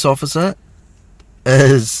as a police officer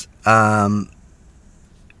is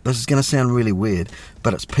this is going to sound really weird,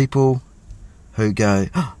 but it's people who go,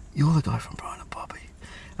 "Oh, you're the guy from Brian and Bobby,"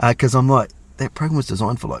 because I'm like, that program was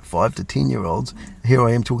designed for like 5 to 10 year olds. Here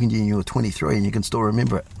I am talking to you, and you're 23, and you can still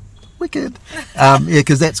remember it. Wicked. Yeah,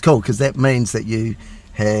 because that's cool, because that means that you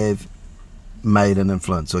have made an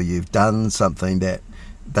influence, or you've done something that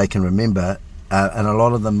they can remember, and a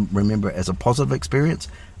lot of them remember it as a positive experience,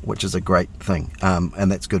 which is a great thing,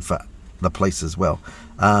 and that's good for the police as well.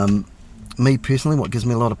 Me personally, what gives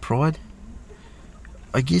me a lot of pride,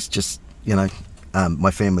 I guess just, you know, my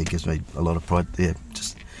family gives me a lot of pride. Yeah,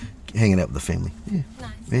 just hanging out with the family. Yeah.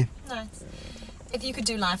 Nice. Yeah. Nice. If you could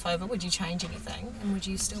do life over, would you change anything? And would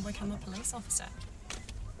you still become a police officer?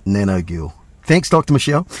 Nano girl. Thanks, Dr.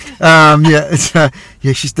 Michelle. Yeah,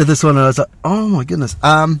 she did this one, and I was like, oh my goodness.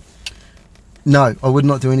 No, I would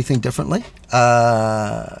not do anything differently.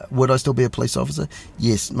 Would I still be a police officer?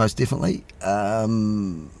 Yes, most definitely.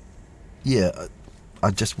 Yeah,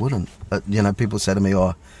 I just wouldn't. You know, people say to me,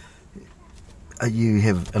 "Oh, you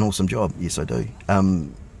have an awesome job." Yes, I do.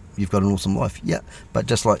 You've got an awesome life. Yeah, but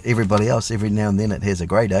just like everybody else, every now and then it has a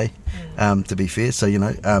grey day. To be fair, so you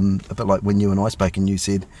know, a bit like when you and I spoke, and you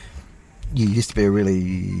said you used to be a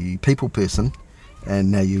really people person,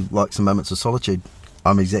 and now you like some moments of solitude.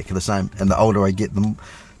 I'm exactly the same, and the older I get,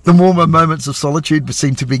 the more my moments of solitude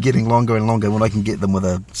seem to be getting longer and longer when I can get them with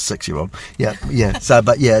a 6-year-old. Yeah. So,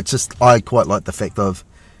 but yeah, it's just, I quite like the fact of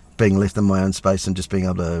being left in my own space and just being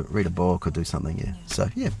able to read a book or do something. Yeah. So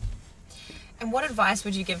yeah. And what advice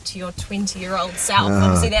would you give to your 20-year-old self? Oh,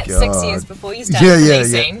 Obviously, that's God. 6 years before you started Yeah.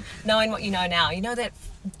 policing, knowing what you know now. You know that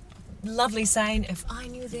lovely saying, if I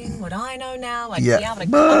knew then what I know now, I'd be able to conquer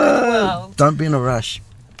the world. Don't be in a rush.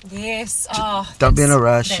 Yes. Oh, Don't be in a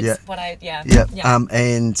rush. That's Yeah. what Yeah. Yeah.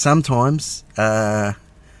 And sometimes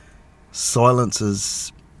silence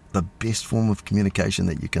is the best form of communication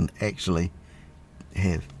that you can actually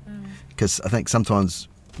have. Because I think sometimes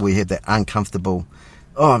we have that uncomfortable,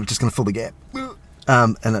 oh, I'm just going to fill the gap.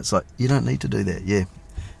 And it's like, you don't need to do that. Yeah.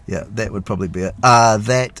 Yeah, that would probably be it.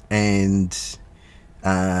 That and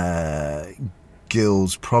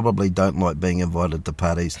girls probably don't like being invited to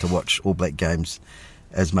parties to watch All Black games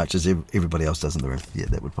as much as everybody else does in the room. Yeah,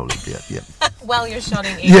 that would probably be it. Yeah. Well, you're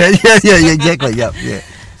shotting in. Yeah, exactly. Yeah.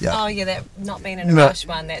 Oh, yeah, that not being in a No. rush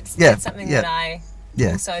one. That's something that I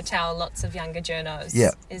also tell lots of younger journos.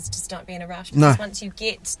 Yeah. Is just don't be in a rush, No. because once you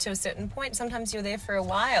get to a certain point, sometimes you're there for a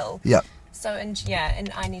while. Yeah. So and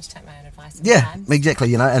I need to take my own advice. Yeah, Sometimes. exactly.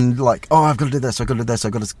 You know, and like, oh, I've got to do this. I've got to do this.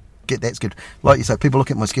 I've got to get that good. Like you say, people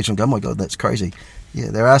look at my schedule and go, oh my God, that's crazy. Yeah,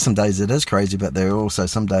 there are some days it is crazy, but there are also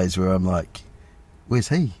some days where I'm like, where's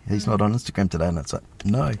he? He's not on Instagram today. And it's like,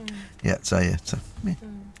 no. Yeah, so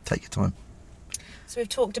take your time. So we've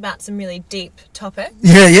talked about some really deep topics.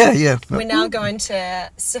 Yeah. We're now going to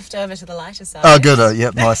sift over to the lighter side. Oh, good.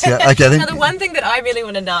 Yep, nice. Yeah, okay. Then. Now, the one thing that I really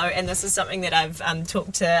want to know, and this is something that I've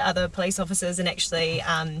talked to other police officers and actually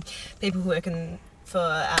people who work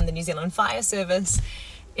for the New Zealand Fire Service,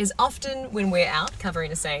 is often when we're out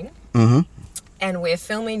covering a scene and we're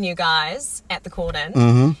filming you guys at the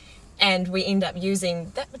cordon, and we end up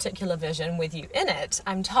using that particular vision with you in it,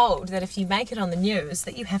 I'm told that if you make it on the news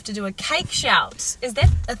that you have to do a cake shout. Is that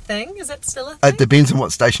a thing? Is that still a thing? It depends on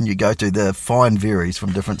what station you go to. The fine varies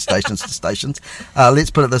from different stations to stations. Let's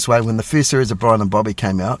put it this way. When the first series of Brian and Bobby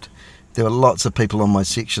came out, there were lots of people on my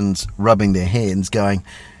sections rubbing their hands going,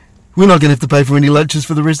 we're not going to have to pay for any lunches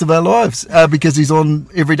for the rest of our lives because he's on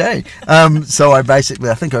every day. So I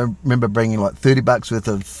think I remember bringing like $30 worth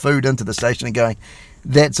of food into the station and going,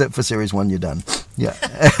 That's it for series 1. You're done. Yeah,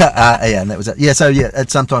 yeah, and that was it. Yeah, so yeah,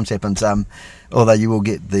 it sometimes happens. Although you will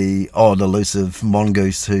get the odd elusive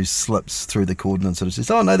mongoose who slips through the cordon and sort of says,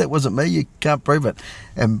 "Oh no, that wasn't me. You can't prove it."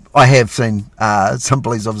 And I have seen some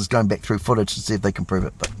police officers going back through footage to see if they can prove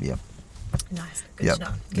it. But yeah, Nice. Good to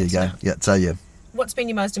know. there you Good go. to know. Yeah, so yeah. What's been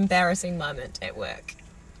your most embarrassing moment at work?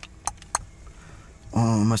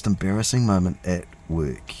 Oh, most embarrassing moment at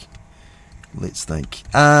work. Let's think.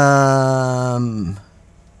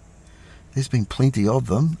 There's been plenty of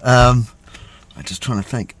them. I'm just trying to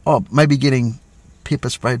think. Oh, maybe getting pepper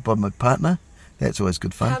sprayed by my partner. That's always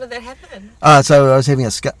good fun. How did that happen? So I was having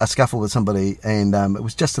a scuffle with somebody, and it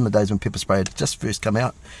was just in the days when pepper spray had just first come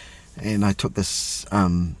out. And I took this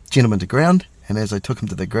gentleman to ground, and as I took him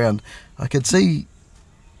to the ground, I could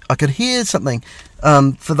hear something.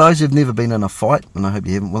 For those who've never been in a fight, and I hope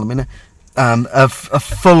you haven't, Wilhelmina, a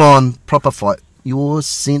full-on proper fight, your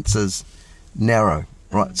senses narrow,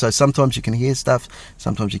 right? So sometimes you can hear stuff,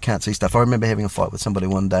 sometimes you can't see stuff. I remember having a fight with somebody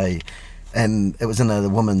one day, and it was in a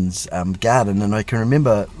woman's garden, and I can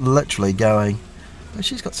remember literally going, "Oh,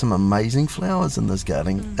 she's got some amazing flowers in this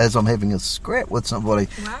garden," as I'm having a scrap with somebody.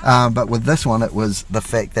 Wow. But with this one, it was the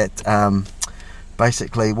fact that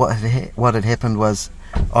basically what had happened was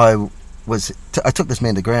I took this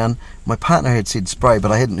man to ground. My partner had said spray,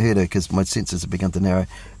 but I hadn't heard her because my senses had begun to narrow,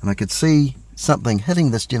 and I could see something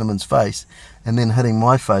hitting this gentleman's face and then hitting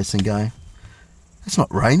my face and going, "It's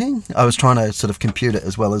not raining." I was trying to sort of compute it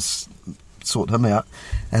as well as sort him out,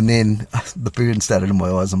 and then the burn started in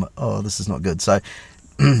my eyes. I'm like, "Oh, this is not good." So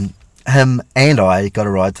him and I got a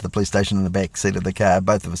ride to the police station in the back seat of the car.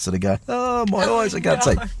 Both of us sort of go, "Oh, my eyes, I can't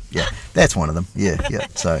see." Yeah, that's one of them. Yeah.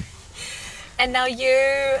 So And now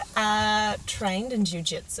you are trained in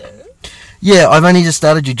jiu-jitsu. yeah, I've only just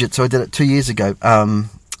started jiu-jitsu. I did it 2 years ago.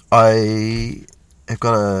 I have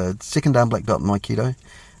got a second dan black belt in Aikido.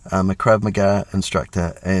 I'm a Krav Maga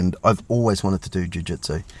instructor, and I've always wanted to do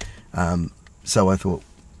jiu-jitsu. So I thought,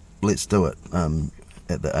 let's do it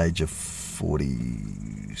at the age of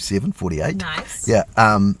 47, 48. Nice. Yeah,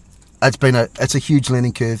 it's a huge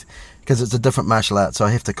learning curve because it's a different martial art, so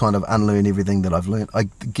I have to kind of unlearn everything that I've learned. I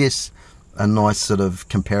guess a nice sort of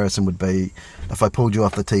comparison would be if I pulled you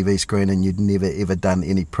off the TV screen and you'd never ever done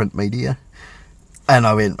any print media. And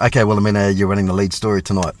I went, "Okay, well, I mean, you're running the lead story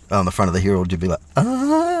tonight on the front of the Herald." You'd be like,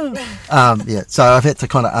 "Oh." Yeah, so I've had to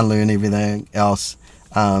kind of unlearn everything else.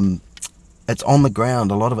 It's on the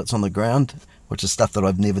ground. A lot of it's on the ground, which is stuff that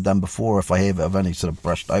I've never done before. If I have, I've only sort of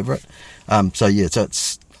brushed over it. So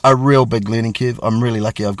it's a real big learning curve. I'm really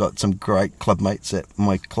lucky. I've got some great club mates at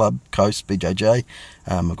my club, Coast, BJJ.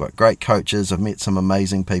 I've got great coaches. I've met some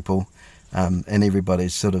amazing people, and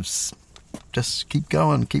everybody's sort of just keep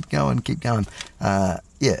going. Yeah,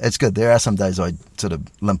 it's good. There are some days I sort of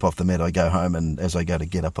limp off the mat. I go home, and as I go to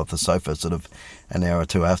get up off the sofa, sort of an hour or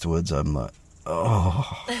two afterwards, I'm like, "Oh,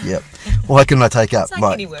 yep. Why can I take up It's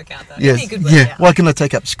like any workout, though. Yes, Any good workout. yeah. Why can I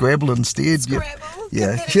take up Scrabble instead? Scrabble.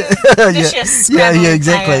 Yeah, Competitive, vicious Scrabble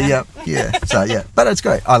exactly. player. Yeah. So yeah, but it's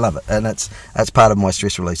great. I love it, and it's part of my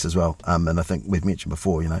stress release as well. And I think we've mentioned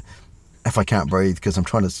before, if I can't breathe because I'm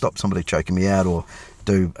trying to stop somebody choking me out or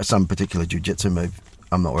do some particular jiu-jitsu move,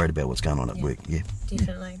 I'm not worried about what's going on at work. Yeah,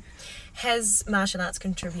 Definitely. Has martial arts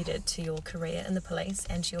contributed to your career in the police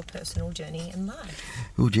and to your personal journey in life?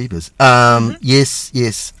 Oh, jeepers.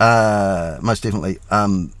 Yes, most definitely.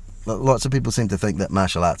 Lots of people seem to think that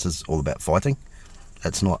martial arts is all about fighting.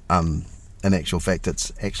 It's not. In actual fact,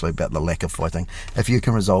 it's actually about the lack of fighting. If you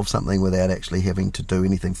can resolve something without actually having to do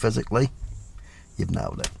anything physically, you've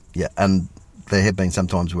nailed it. Yeah, and there have been some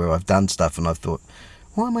times where I've done stuff and I've thought,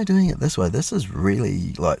 why am I doing it this way? This is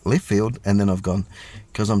really like left field. And then I've gone,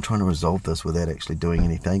 because I'm trying to resolve this without actually doing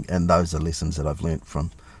anything. And those are lessons that I've learnt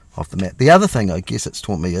from off the mat. The other thing I guess it's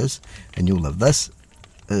taught me is, and you'll love this,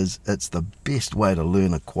 is it's the best way to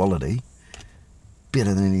learn a quality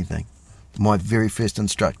better than anything. My very first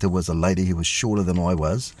instructor was a lady who was shorter than I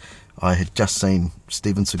was. I had just seen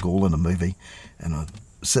Steven Seagal in a movie, and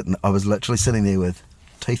I was literally sitting there with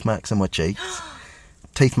teeth marks in my cheeks,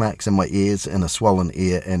 teeth marks in my ears, and a swollen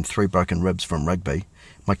ear, and 3 broken ribs from rugby.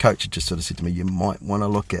 My coach had just sort of said to me, "You might want to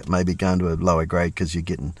look at maybe going to a lower grade because you're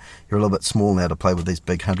a little bit small now to play with these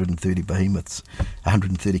big 130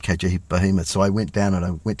 kg behemoths." So I went down and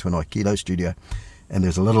I went to an Aikido studio, and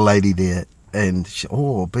there's a little lady there, and she,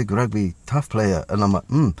 "Oh, big rugby, tough player." And I'm like,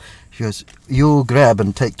 She goes, "You'll grab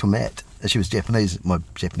and take to mat." She was Japanese. My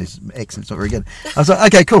Japanese accent's not very good. I was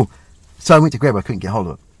like, "Okay, cool." So I went to grab her. I couldn't get hold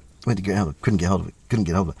of it. Couldn't get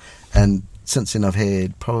hold of it. And since then I've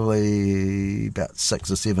had probably about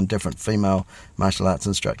 6 or 7 different female martial arts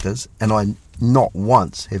instructors, and I not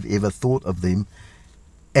once have ever thought of them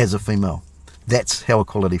as a female. That's how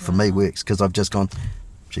equality for me works, because I've just gone,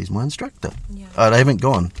 she's my instructor. Yeah. I haven't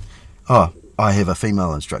gone, oh, I have a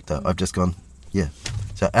female instructor. I've just gone, yeah.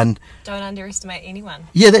 So, and Don't underestimate anyone.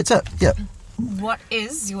 yeah, that's it. Yeah. What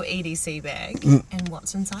is your EDC bag and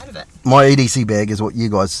what's inside of it? My EDC bag is what you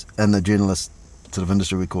guys in the journalist sort of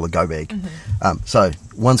industry would call a go bag. So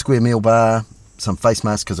 1 square meal bar, some face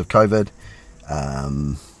masks because of COVID,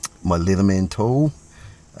 my Leatherman tool,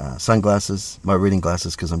 sunglasses, my reading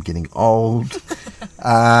glasses because I'm getting old.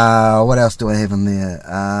 What else do I have in there?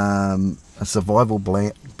 A survival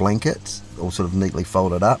blanket, all sort of neatly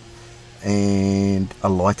folded up, and a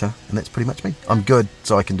lighter, and that's pretty much me. I'm good,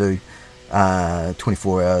 so I can do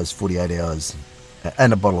 24 hours, 48 hours,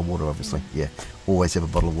 and a bottle of water, obviously. Yeah, always have a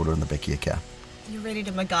bottle of water in the back of your car. You're ready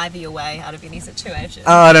to MacGyver your way out of any situation.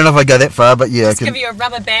 I don't know if I go that far, but yeah, Just I can. give you a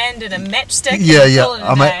rubber band and a matchstick. Yeah, and yeah. call it a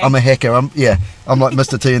I'm day. a hacker. I'm like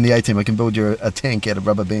Mr. T in the A-Team. I can build you a tank out of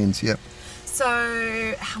rubber bands. Yeah.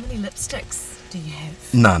 So, how many lipsticks do you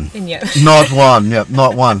have? None. In you? Not one. Yep,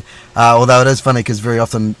 not one. Although it is funny because very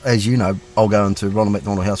often, as you know, I'll go into Ronald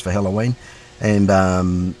McDonald House for Halloween, and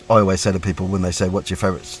I always say to people when they say, "What's your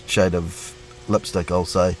favourite shade of lipstick?" I'll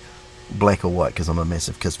say black or white because I'm a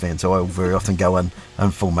massive Kiss fan. So I will very often go in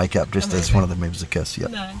full makeup dressed as one of the members of Kiss.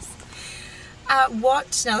 Yep. Nice.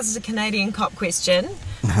 Now this is a Canadian cop question.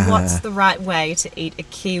 What's the right way to eat a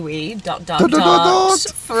kiwi ...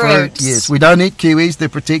 fruit? Yes, we don't eat kiwis. They're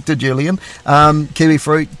protected, Julian. Kiwi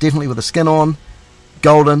fruit, definitely with the skin on,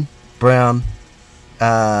 golden, brown.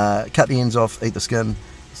 Cut the ends off, eat the skin.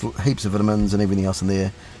 There's heaps of vitamins and everything else in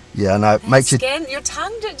there. Yeah, no, makes it. Skin, your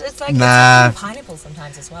tongue, it's like Nah. it's like pineapple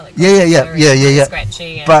sometimes as well. It Yeah, goes very yeah.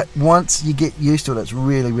 Scratchy. And But once you get used to it, it's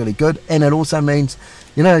really, really good. And it also means,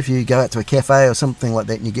 you know, if you go out to a cafe or something like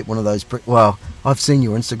that and you get one of those, well, I've seen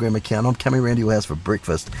your Instagram account. I'm coming around to your house for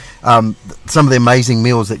breakfast. Some of the amazing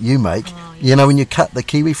meals that you make, you know, when you cut the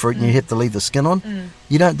kiwi fruit and you have to leave the skin on,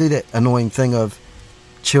 you don't do that annoying thing of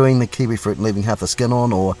chewing the kiwi fruit and leaving half the skin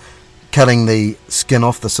on, or cutting the skin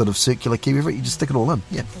off the sort of circular kiwi fruit. You just stick it all in.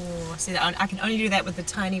 Yeah. Oh, see, I can only do that with the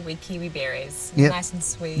tiny wee kiwi berries. Yep. Nice and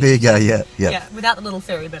sweet. There you go. Yeah. Yeah, without the little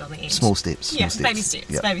furry bit on the end. Small steps. Yeah, Small baby steps.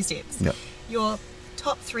 Yep. Baby steps. Yep. Your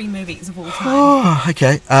top 3 movies of all time. Oh,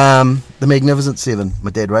 okay. The Magnificent Seven.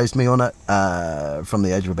 My dad raised me on it from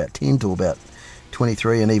the age of about 10 to about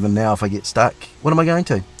 23, and even now, if I get stuck, what am I going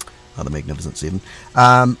to? Oh, The Magnificent Seven.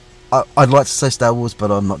 I'd like to say Star Wars,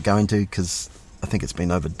 but I'm not going to because I think it's been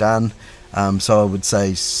overdone. So I would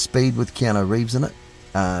say Speed with Keanu Reeves in it.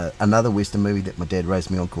 Another Western movie that my dad raised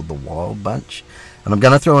me on called The Wild Bunch. And I'm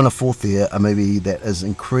going to throw in a fourth there, a movie that is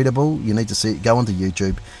incredible. You need to see it. Go onto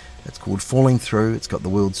YouTube. It's called Falling Through. It's got the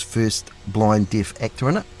world's first blind deaf actor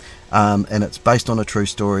in it. And it's based on a true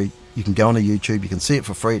story. You can go onto YouTube. You can see it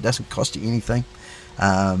for free. It doesn't cost you anything.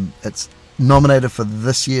 It's nominated for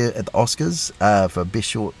this year at the Oscars for Best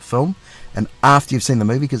Short Film. And after you've seen the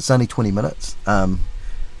movie, because it's only 20 minutes,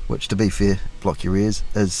 which, to be fair, block your ears,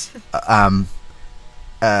 is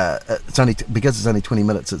it's only because it's only 20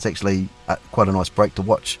 minutes. It's actually quite a nice break to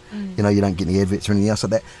watch. You know, you don't get any adverts or anything else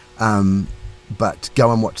like that. But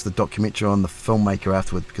go and watch the documentary on the filmmaker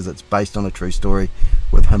afterwards, because it's based on a true story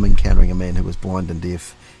with him encountering a man who was blind and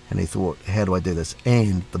deaf, and he thought, how do I do this?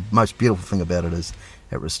 And the most beautiful thing about it is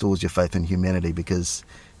it restores your faith in humanity, because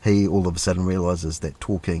he all of a sudden realises that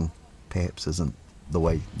talking perhaps isn't the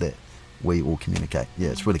way that we all communicate. Yeah,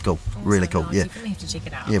 it's really cool. Really cool. Nice. Yeah. You definitely have to check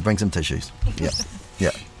it out. Yeah, bring some tissues. Yeah.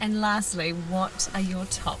 Yeah. And lastly, what are your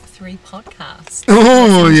top 3 podcasts?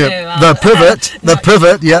 Oh, Listen yeah. to, The Pivot. The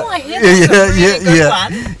Pivot. Yeah. Oh, I hear that's a really good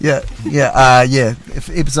one. Yeah.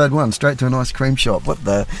 Episode 1, straight to an ice cream shop. What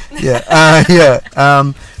the? Yeah. Yeah.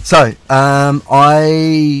 So,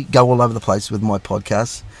 I go all over the place with my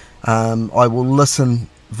podcasts. I will listen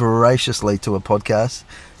voraciously to a podcast.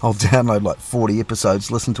 I'll download like 40 episodes,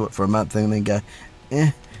 listen to it for a month, and then go,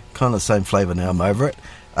 kind of the same flavour now, I'm over it.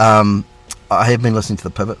 I have been listening to The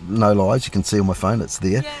Pivot, no lies, you can see on my phone, it's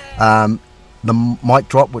there. The Mic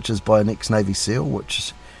Drop, which is by an ex-Navy SEAL, which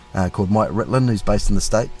is called Mike Ritland, who's based in the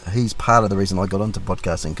State. He's part of the reason I got into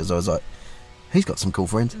podcasting, because I was like, he's got some cool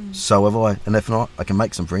friends, so have I, and if not, I can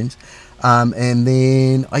make some friends. And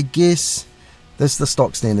then I guess there's the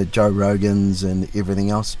stock standard Joe Rogans and everything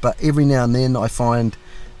else, but every now and then I find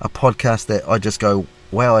a podcast that I just go,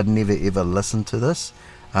 wow, I'd never ever listened to this.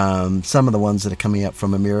 Some of the ones that are coming out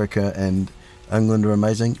from America and England are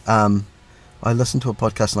amazing. I listened to a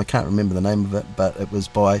podcast, and I can't remember the name of it, but it was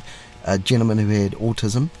by a gentleman who had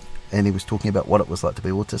autism, and he was talking about what it was like to be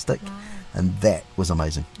autistic. Wow. And that was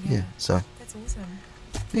amazing. Yeah, so That's awesome.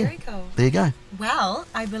 Very cool. There you go. Well,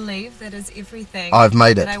 I believe that is everything I've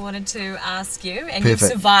made it. that I wanted to ask you. And Perfect.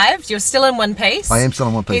 you've survived. You're still in one piece. I am still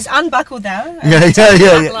in one piece. He's unbuckled though. Yeah,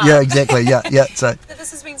 exactly. Yeah. So But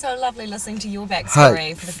this has been so lovely listening to your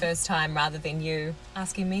backstory for the first time rather than you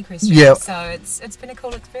asking me questions. Yeah. So it's been a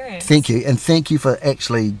cool experience. thank you, and thank you for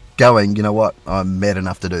actually going. You know what? I'm mad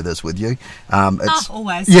enough to do this with you. It's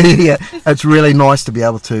Always. Yeah. It's really nice to be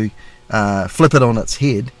able to flip it on its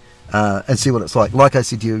head. And see what it's like. Like I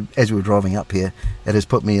said to you as we were driving up here, it has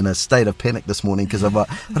put me in a state of panic this morning because I'm like,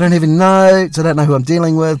 I don't even know, so I don't know who I'm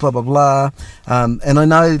dealing with, blah, blah, blah. And I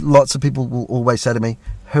know lots of people will always say to me,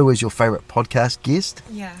 who is your favourite podcast guest?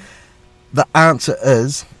 Yeah. The answer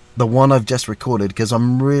is the one I've just recorded, because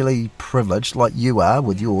I'm really privileged, like you are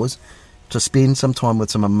with yours, to spend some time with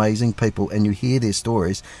some amazing people and you hear their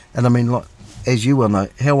stories. And I mean, like, as you will know,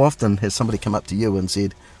 how often has somebody come up to you and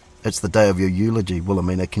said, it's the day of your eulogy,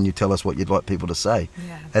 Wilhelmina, can you tell us what you'd like people to say?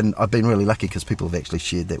 Yeah. And I've been really lucky because people have actually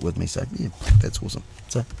shared that with me. So, yeah, that's awesome.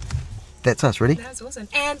 So, that's us. Ready? That's awesome.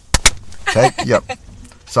 And Okay, yep.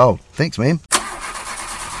 So, thanks, man.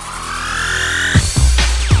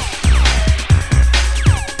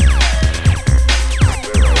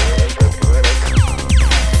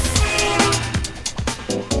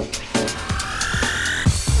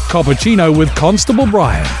 Cappuccino with Constable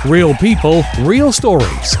Brian. Real people, real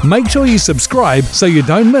stories. Make sure you subscribe so you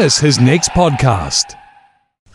don't miss his next podcast.